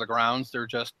looking over the grounds. They're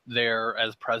just there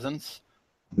as presence.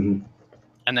 And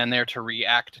then there to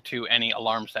react to any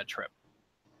alarms that trip.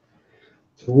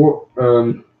 So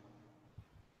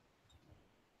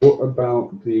what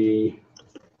about the...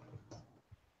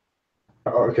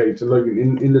 Okay, so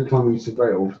Logan, in the time you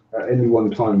surveilled, at any one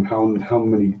time, how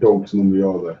many dogs normally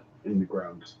are there in the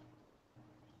grounds?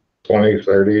 20,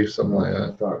 30, something like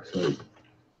that. So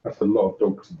that's a lot of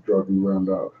dogs driving around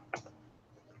up.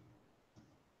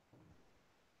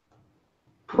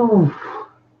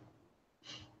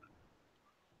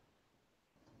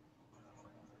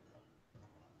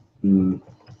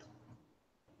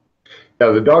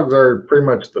 Yeah, the dogs are pretty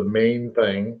much the main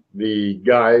thing. The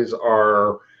guys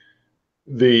are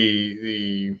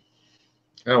the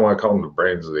I don't want to call them the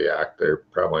brains of the act. They're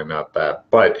probably not that,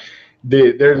 but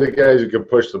they're the guys who can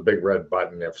push the big red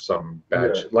button if some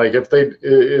bad like if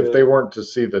they weren't to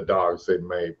see the dogs, they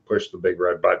may push the big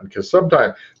red button because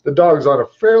sometimes the dogs on a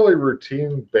fairly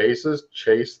routine basis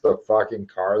chase the fucking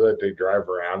car that they drive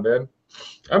around in.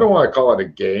 I don't want to call it a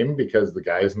game because the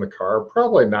guys in the car are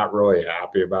probably not really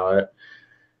happy about it.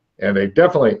 And they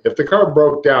definitely, if the car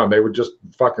broke down, they would just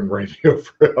fucking radio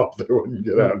for help. They wouldn't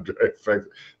get out and try to fix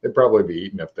it. They'd probably be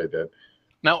eaten if they did.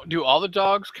 Now, do all the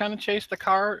dogs kind of chase the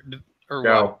car, or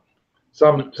No, what?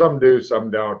 some do, some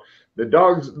don't. The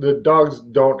dogs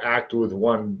don't act with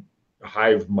one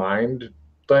hive mind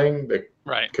thing. That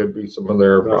Right. could be some of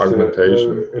their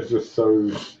augmentation. It's just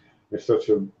so it's such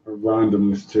a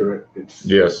randomness to it. It's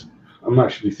Yes. I'm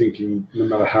actually thinking, no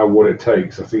matter what it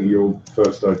takes, I think your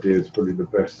first idea is probably the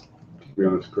best. To be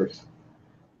honest, Chris.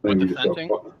 With Then the fencing?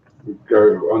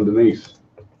 go underneath.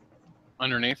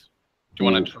 Underneath? Do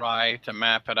you want to try to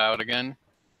map it out again?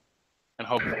 And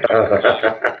hope.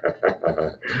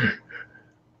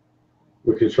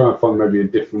 We can try and find maybe a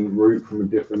different route from a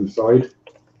different side.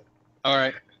 All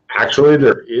right. Actually,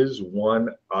 there is one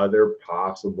other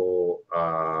possible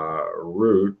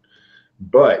route,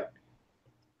 but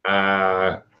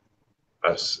and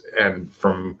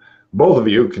from both of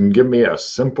you can give me a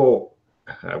simple,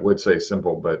 I would say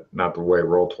simple, but not the way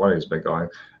Roll20 has been going,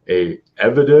 a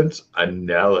evidence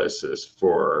analysis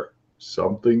for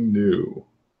something new.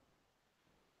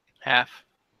 Half.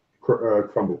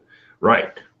 Crumble.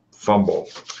 Right. Fumble.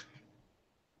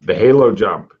 The halo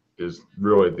jump is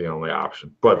really the only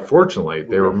option. But fortunately,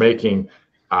 they were making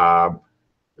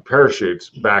parachutes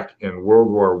back in World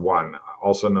War I,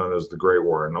 also known as the Great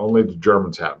War, and only the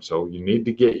Germans have them. So you need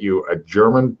to get you a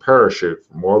German parachute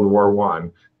from World War I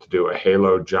to do a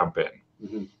halo jump in.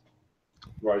 Mm-hmm.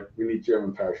 Right, we need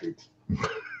German parachutes.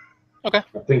 Okay.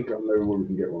 I think I know where we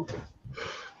can get one.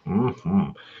 Mm-hmm.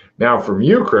 Now, from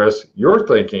you, Chris, you're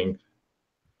thinking,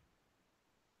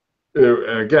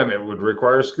 again, it would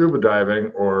require scuba diving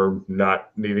or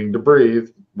not needing to breathe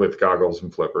with goggles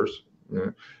and flippers.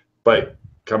 But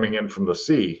coming in from the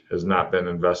sea has not been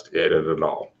investigated at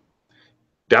all.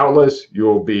 Doubtless, you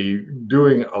will be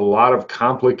doing a lot of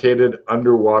complicated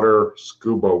underwater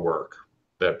scuba work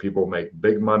that people make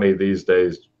big money these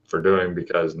days for doing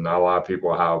because not a lot of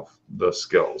people have the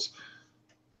skills.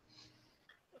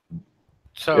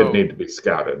 So it need to be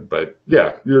scouted. But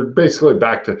yeah, you're basically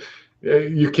back to,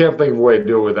 you can't think of a way to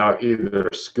do it without either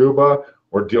scuba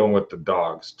or dealing with the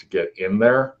dogs to get in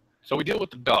there. So we deal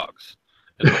with the dogs.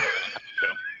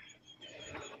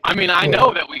 I mean, I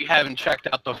know that we haven't checked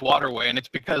out the waterway, and it's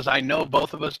because I know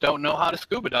both of us don't know how to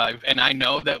scuba dive, and I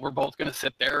know that we're both going to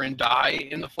sit there and die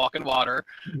in the fucking water,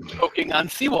 choking on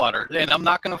seawater, and I'm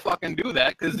not going to fucking do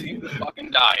that because you just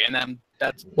fucking die, and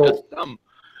that's dumb.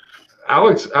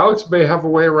 Alex may have a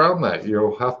way around that.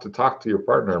 You'll have to talk to your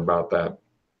partner about that.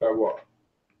 About what?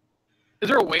 Is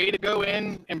there a way to go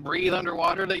in and breathe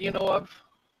underwater that you know of?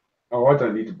 Oh, I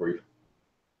don't need to breathe.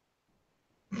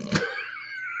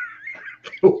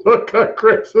 Look at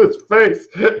Chris's face.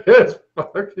 It's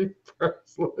fucking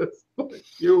priceless.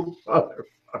 Like, you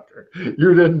motherfucker.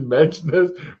 You didn't mention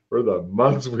this for the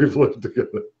months we've lived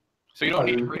together. So you don't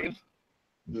need to breathe?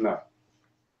 No.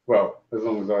 Well, as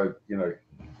long as I,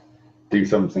 do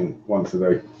something once a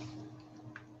day.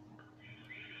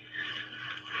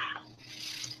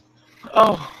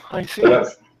 Oh, I see.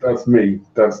 But that's me.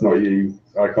 That's not you.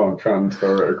 I can't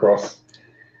transfer it across.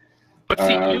 But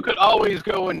see, you could always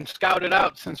go and scout it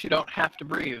out since you don't have to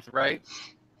breathe, right?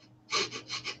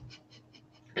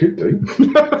 Could do.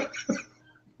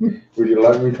 Would you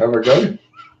like me to have a go?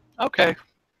 Okay.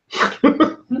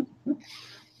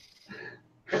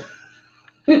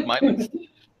 Mine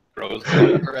grows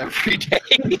every day.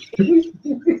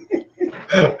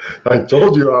 I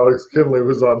told you Alex Kinley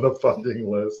was on the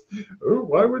fucking list. Ooh,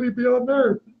 why would he be on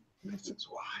there? This is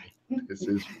why. This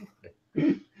is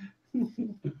why.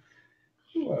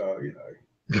 Well,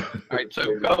 All right,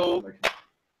 so go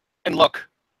and look.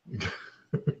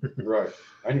 Right.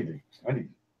 I need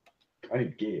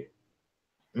gear.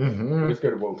 Mm-hmm. Let's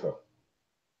go to Walter.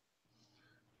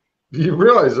 You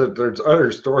realize that there's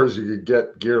other stores you could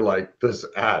get gear like this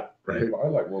at, right? I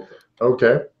like Walter.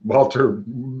 Okay. Walter,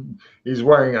 he's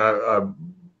wearing a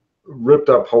ripped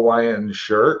up Hawaiian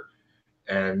shirt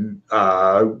and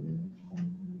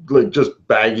like just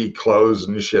baggy clothes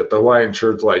and shit. The Hawaiian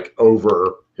shirt's like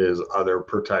over his other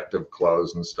protective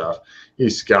clothes and stuff. He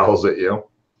scowls at you.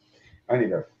 I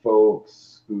need a full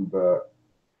scuba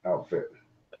outfit.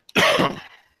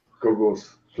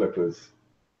 Goggles, flippers,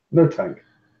 no tank.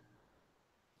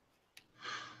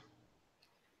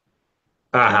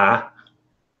 Uh-huh.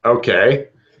 Okay.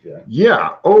 Yeah.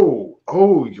 Yeah. Oh,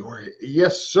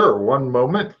 yes, sir. One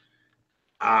moment.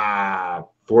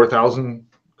 4,000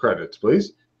 credits,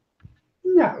 please.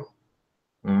 No.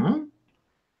 Hmm.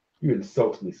 You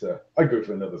insult me, sir. I go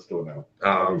to another store now.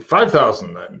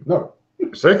 5,000 then. No.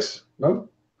 6. No.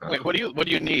 Wait, what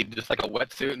do you need? Just like a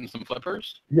wetsuit and some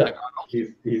flippers? Yeah. And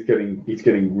goggles? He's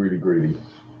getting really greedy.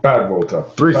 Bad Walter.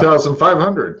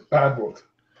 3,500. Bad Walter.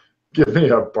 Give me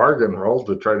a bargain roll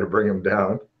to try to bring him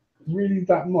down. Really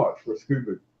that much for a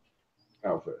scuba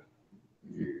outfit?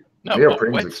 No, Yeah, but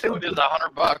pretty wetsuit is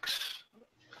 $100.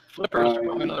 Flippers are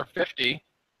probably another 50,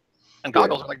 and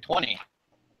goggles are like 20.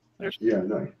 Yeah,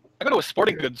 no. I go to a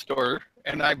sporting goods store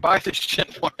and I buy this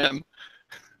shit for him.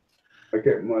 I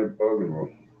get my bargain roll.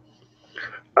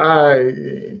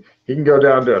 He can go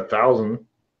down to 1,000.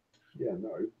 Yeah,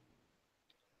 no.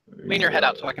 Lean your head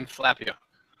out so I can slap you.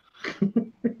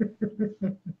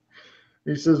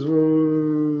 He says,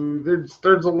 well,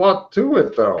 there's a lot to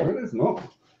it, though. No, there's not.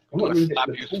 I'm going to slap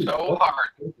you so hard.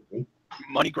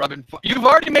 Money grubbing. You've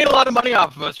already made a lot of money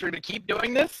off of us. You're going to keep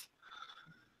doing this?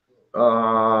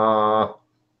 Yeah,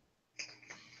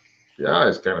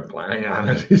 he's kind of planning on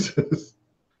it. He says.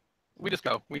 We just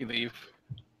go. We leave.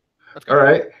 Let's go. All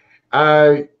right.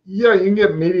 Yeah, you can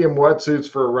get medium wetsuits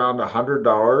for around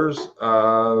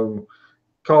 $100.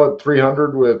 Call it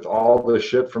 300 with all the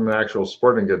shit from the actual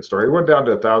sporting goods store. He went down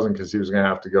to 1,000 because he was going to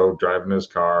have to go drive in his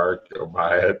car, go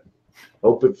buy it,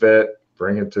 hope it fit,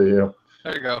 bring it to you.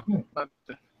 There you go.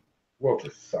 Well,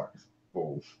 this sucks.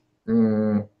 Balls.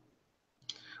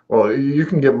 Well, you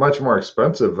can get much more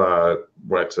expensive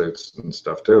wetsuits and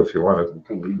stuff too if you want it. I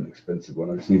don't need an expensive one.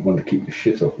 I just need one to keep the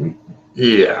shit off me.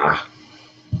 Yeah.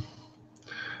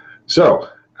 So,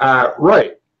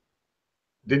 right.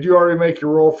 Did you already make your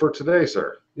roll for today,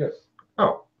 sir? Yes.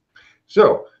 Oh.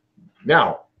 So,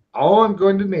 now, all I'm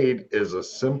going to need is a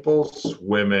simple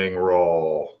swimming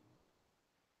roll.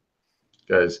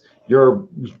 Because you're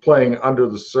playing under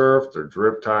the surf, there's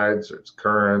riptides, there's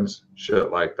currents,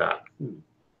 shit like that.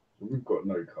 We've got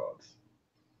no cards.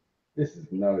 This is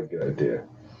not a good idea.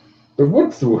 But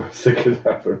what's the worst that could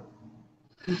happen?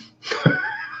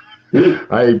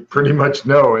 I pretty much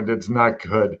know, and it's not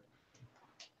good.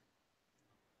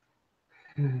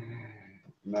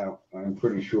 Now, I'm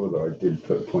pretty sure that I did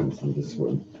put points in this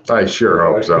one. I sure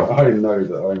hope so. I know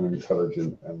that I'm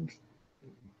intelligent and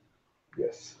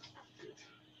yes.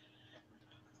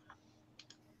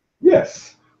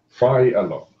 Yes, by a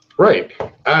lot. Right.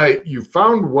 You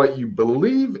found what you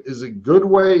believe is a good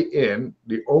way in.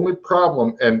 The only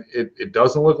problem, and it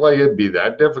doesn't look like it'd be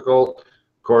that difficult.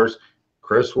 Of course,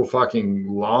 Chris will fucking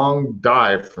long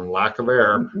dive from lack of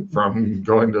air from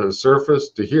going to the surface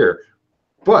to here.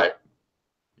 But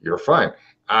you're fine.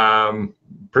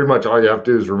 Pretty much all you have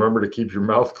to do is remember to keep your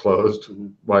mouth closed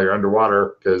while you're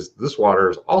underwater because this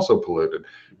water is also polluted.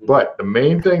 But the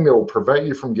main thing that will prevent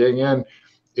you from getting in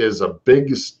is a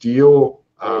big steel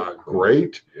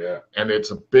grate, and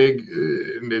it's a big,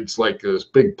 and it's like this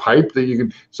big pipe that you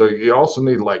can. So you also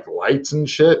need like lights and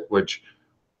shit, which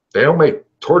they don't make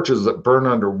torches that burn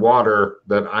underwater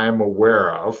that I am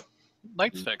aware of.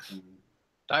 Light sticks.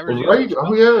 Divers Right?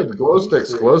 Oh yeah, the glow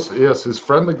sticks. Yes, his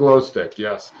friend the glow stick.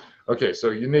 Yes. Okay, so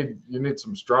you need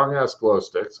some strong ass glow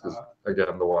sticks because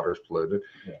again the water's polluted,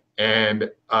 and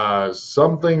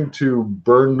something to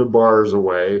burn the bars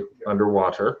away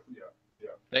underwater.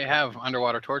 They have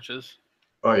underwater torches.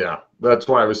 Oh yeah, that's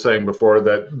why I was saying before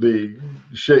that the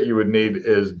shit you would need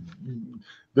is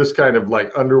this kind of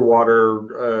like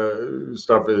underwater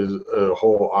stuff is a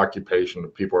whole occupation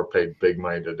that people are paid big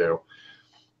money to do.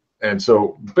 And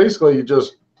so basically you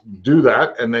just do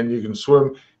that and then you can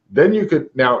swim. Then you could,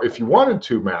 now if you wanted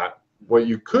to, Matt, what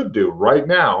you could do right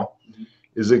now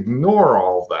is ignore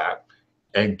all of that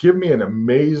and give me an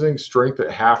amazing strength at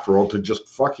half roll to just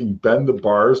fucking bend the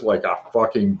bars like a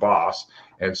fucking boss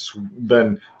and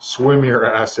then swim your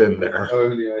ass in there. If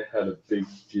only I had a big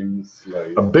gym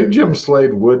slate. A big gym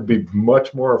slate would be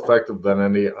much more effective than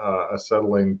any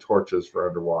acetylene torches for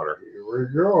underwater. Here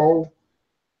we go.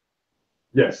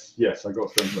 Yes, I got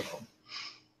strength up.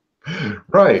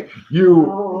 Right. You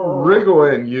wriggle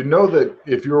in. You know that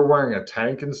if you were wearing a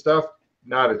tank and stuff,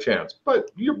 not a chance. But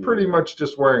you're pretty much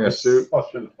just wearing a suit.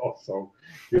 Such an asshole.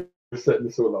 You're setting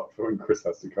this all up for when Chris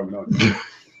has to come on.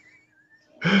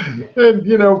 And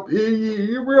you know,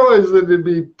 you realize that it'd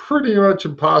be pretty much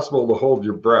impossible to hold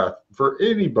your breath for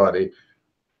anybody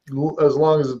as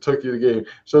long as it took you to get.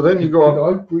 So then you go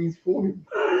up. I breathe for him.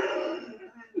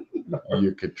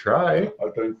 You could try. I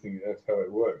don't think that's how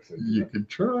it works. You could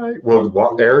try.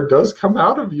 Well, air does come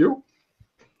out of you.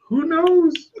 Who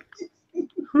knows?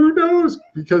 Who knows?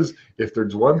 Because if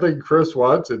there's one thing Chris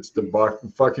wants, it's to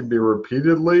fucking be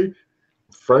repeatedly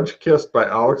French kissed by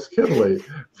Alex Kinley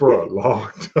for a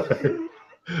long time.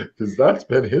 Because that's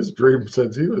been his dream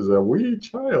since he was a wee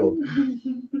child.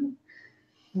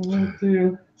 Oh,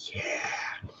 dear. Yeah.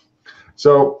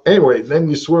 So anyway, then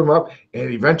you swim up,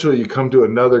 and eventually you come to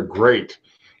another grate.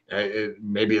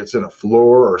 Maybe it's in a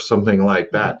floor or something like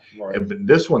that. Right. And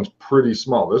this one's pretty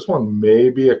small. This one may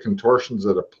be a contortions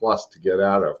at a plus to get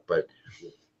out of, but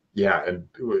yeah, and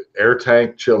air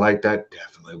tank, shit like that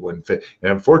definitely wouldn't fit.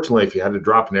 And unfortunately, if you had to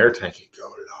drop an air tank, you'd go a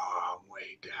long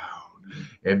way down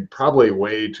and probably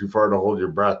way too far to hold your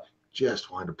breath.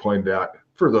 Just wanted to point out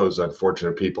for those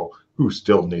unfortunate people who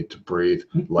still need to breathe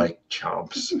like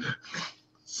chumps.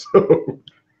 So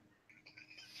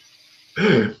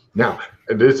now,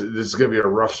 this is going to be a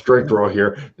rough strength roll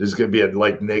here. This is going to be at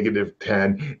like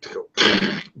 -10 to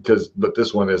go, but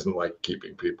this one isn't like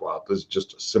keeping people out. This is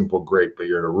just a simple grate, but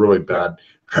you're in a really bad,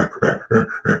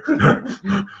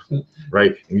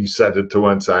 right? And you set it to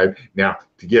one side. Now,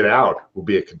 to get out will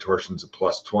be a contortions of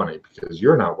 +20 because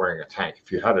you're not wearing a tank.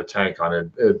 If you had a tank on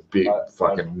it, it'd be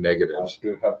fucking negatives. I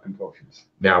do have contortions.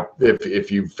 Now,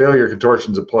 if you fail your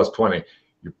contortions at +20,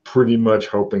 you're pretty much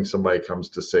hoping somebody comes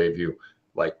to save you,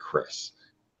 like Chris.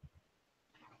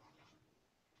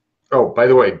 Oh, by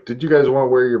the way, did you guys want to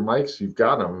wear your mics? You've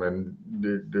got them, and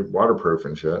they're waterproof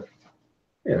and shit.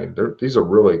 Yeah, I mean, these are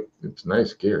really, it's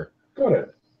nice gear. got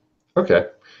it. Okay,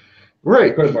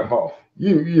 right. Got my half.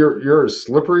 You're as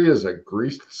slippery as a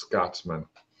greased Scotsman.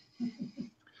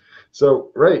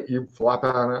 So, right, you flop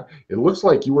out. It looks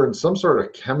like you were in some sort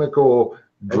of chemical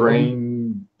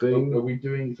drain thing. Are we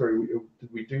doing? Sorry, did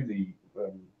we do the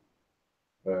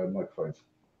microphones?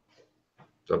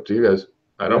 It's up to you guys.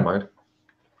 I don't mind.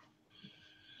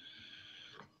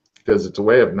 Because it's a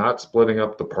way of not splitting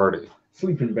up the party.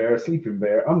 Sleeping bear,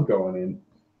 I'm going in.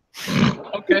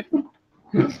 Okay.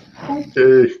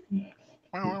 Okay.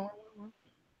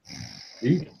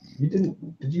 You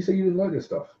didn't? Did you say you didn't like this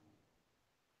stuff?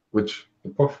 Which? The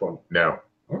posh one. No.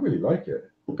 I really like it.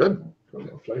 Good. Got a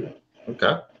little flavour.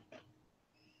 Okay.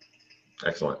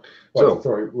 Excellent. Right, So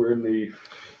sorry, we're in the.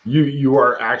 you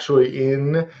are actually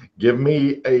in. Give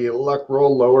me a luck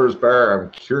roll lowers bar.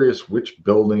 I'm curious which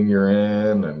building you're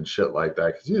in and shit like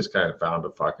that because you just kind of found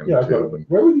a fucking Yeah, I got tube. it.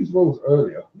 Where were these rolls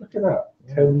earlier? Look at that.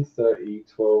 10, 30,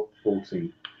 12,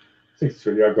 14,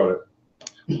 63. Yeah, I got it.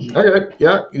 Okay,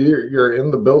 yeah, you're in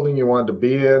the building you want to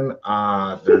be in.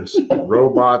 There's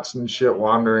robots and shit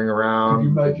wandering around, Can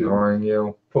you imagine? ignoring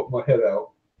you. Put my head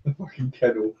out. The fucking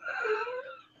kennel.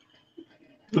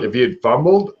 If you'd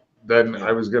fumbled, then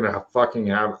I was gonna fucking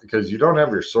have, because you don't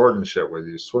have your sword and shit with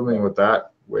you. Swimming with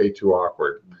that, way too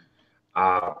awkward.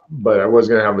 But I was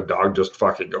gonna have a dog just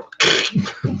fucking go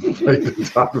like the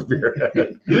top of your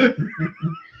head.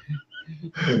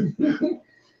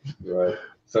 Right.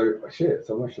 So shit.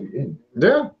 So I'm actually in.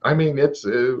 Yeah, I mean, it's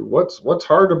what's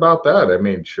hard about that? I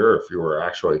mean, sure, if you were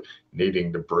actually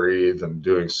needing to breathe and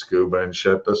doing scuba and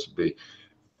shit, this would be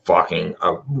fucking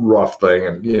a rough thing,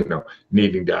 and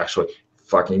needing to actually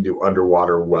fucking do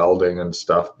underwater welding and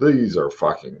stuff. These are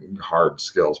fucking hard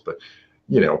skills, but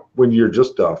when you're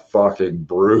just a fucking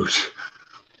brute.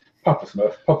 Papa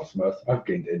Smurf, I've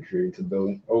gained entry into the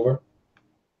building. Over.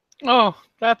 Oh,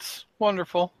 that's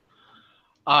wonderful.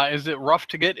 Is it rough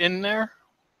to get in there?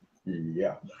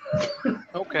 Yeah.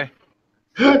 Okay.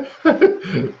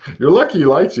 You're lucky he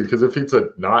likes you, because if he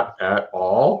said not at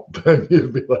all, then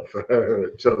you'd be like,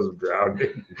 just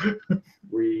drowning.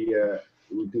 We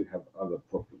do have other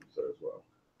problems there as well.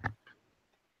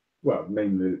 Well,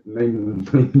 namely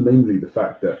the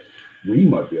fact that we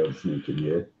might be able to sneak in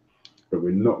here, but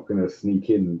we're not going to sneak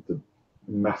in the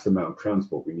mass amount of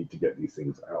transport we need to get these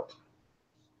things out.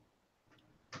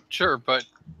 Sure, but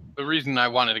the reason I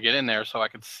wanted to get in there so I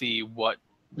could see what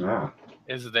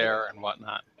is there and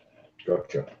whatnot.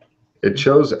 Gotcha. It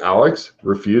shows Alex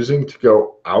refusing to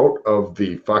go out of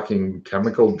the fucking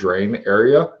chemical drain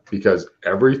area because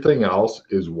everything else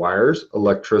is wires,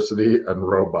 electricity, and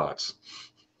robots.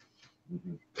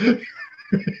 Mm-hmm.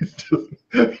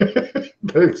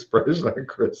 The expression on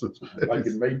Chris's face. I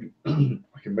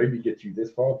can maybe get you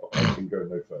this far, but I can go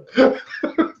no further.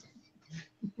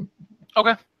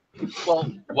 Okay.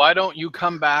 Well, why don't you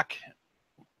come back?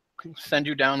 Send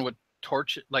you down with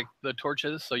the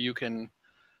torches, so you can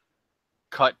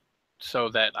cut so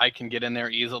that I can get in there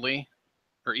easily,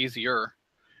 or easier,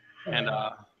 and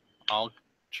I'll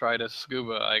try to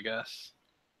scuba, I guess,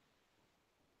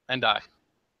 and die.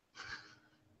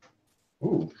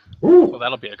 Ooh. So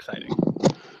that'll be exciting.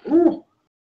 Ooh.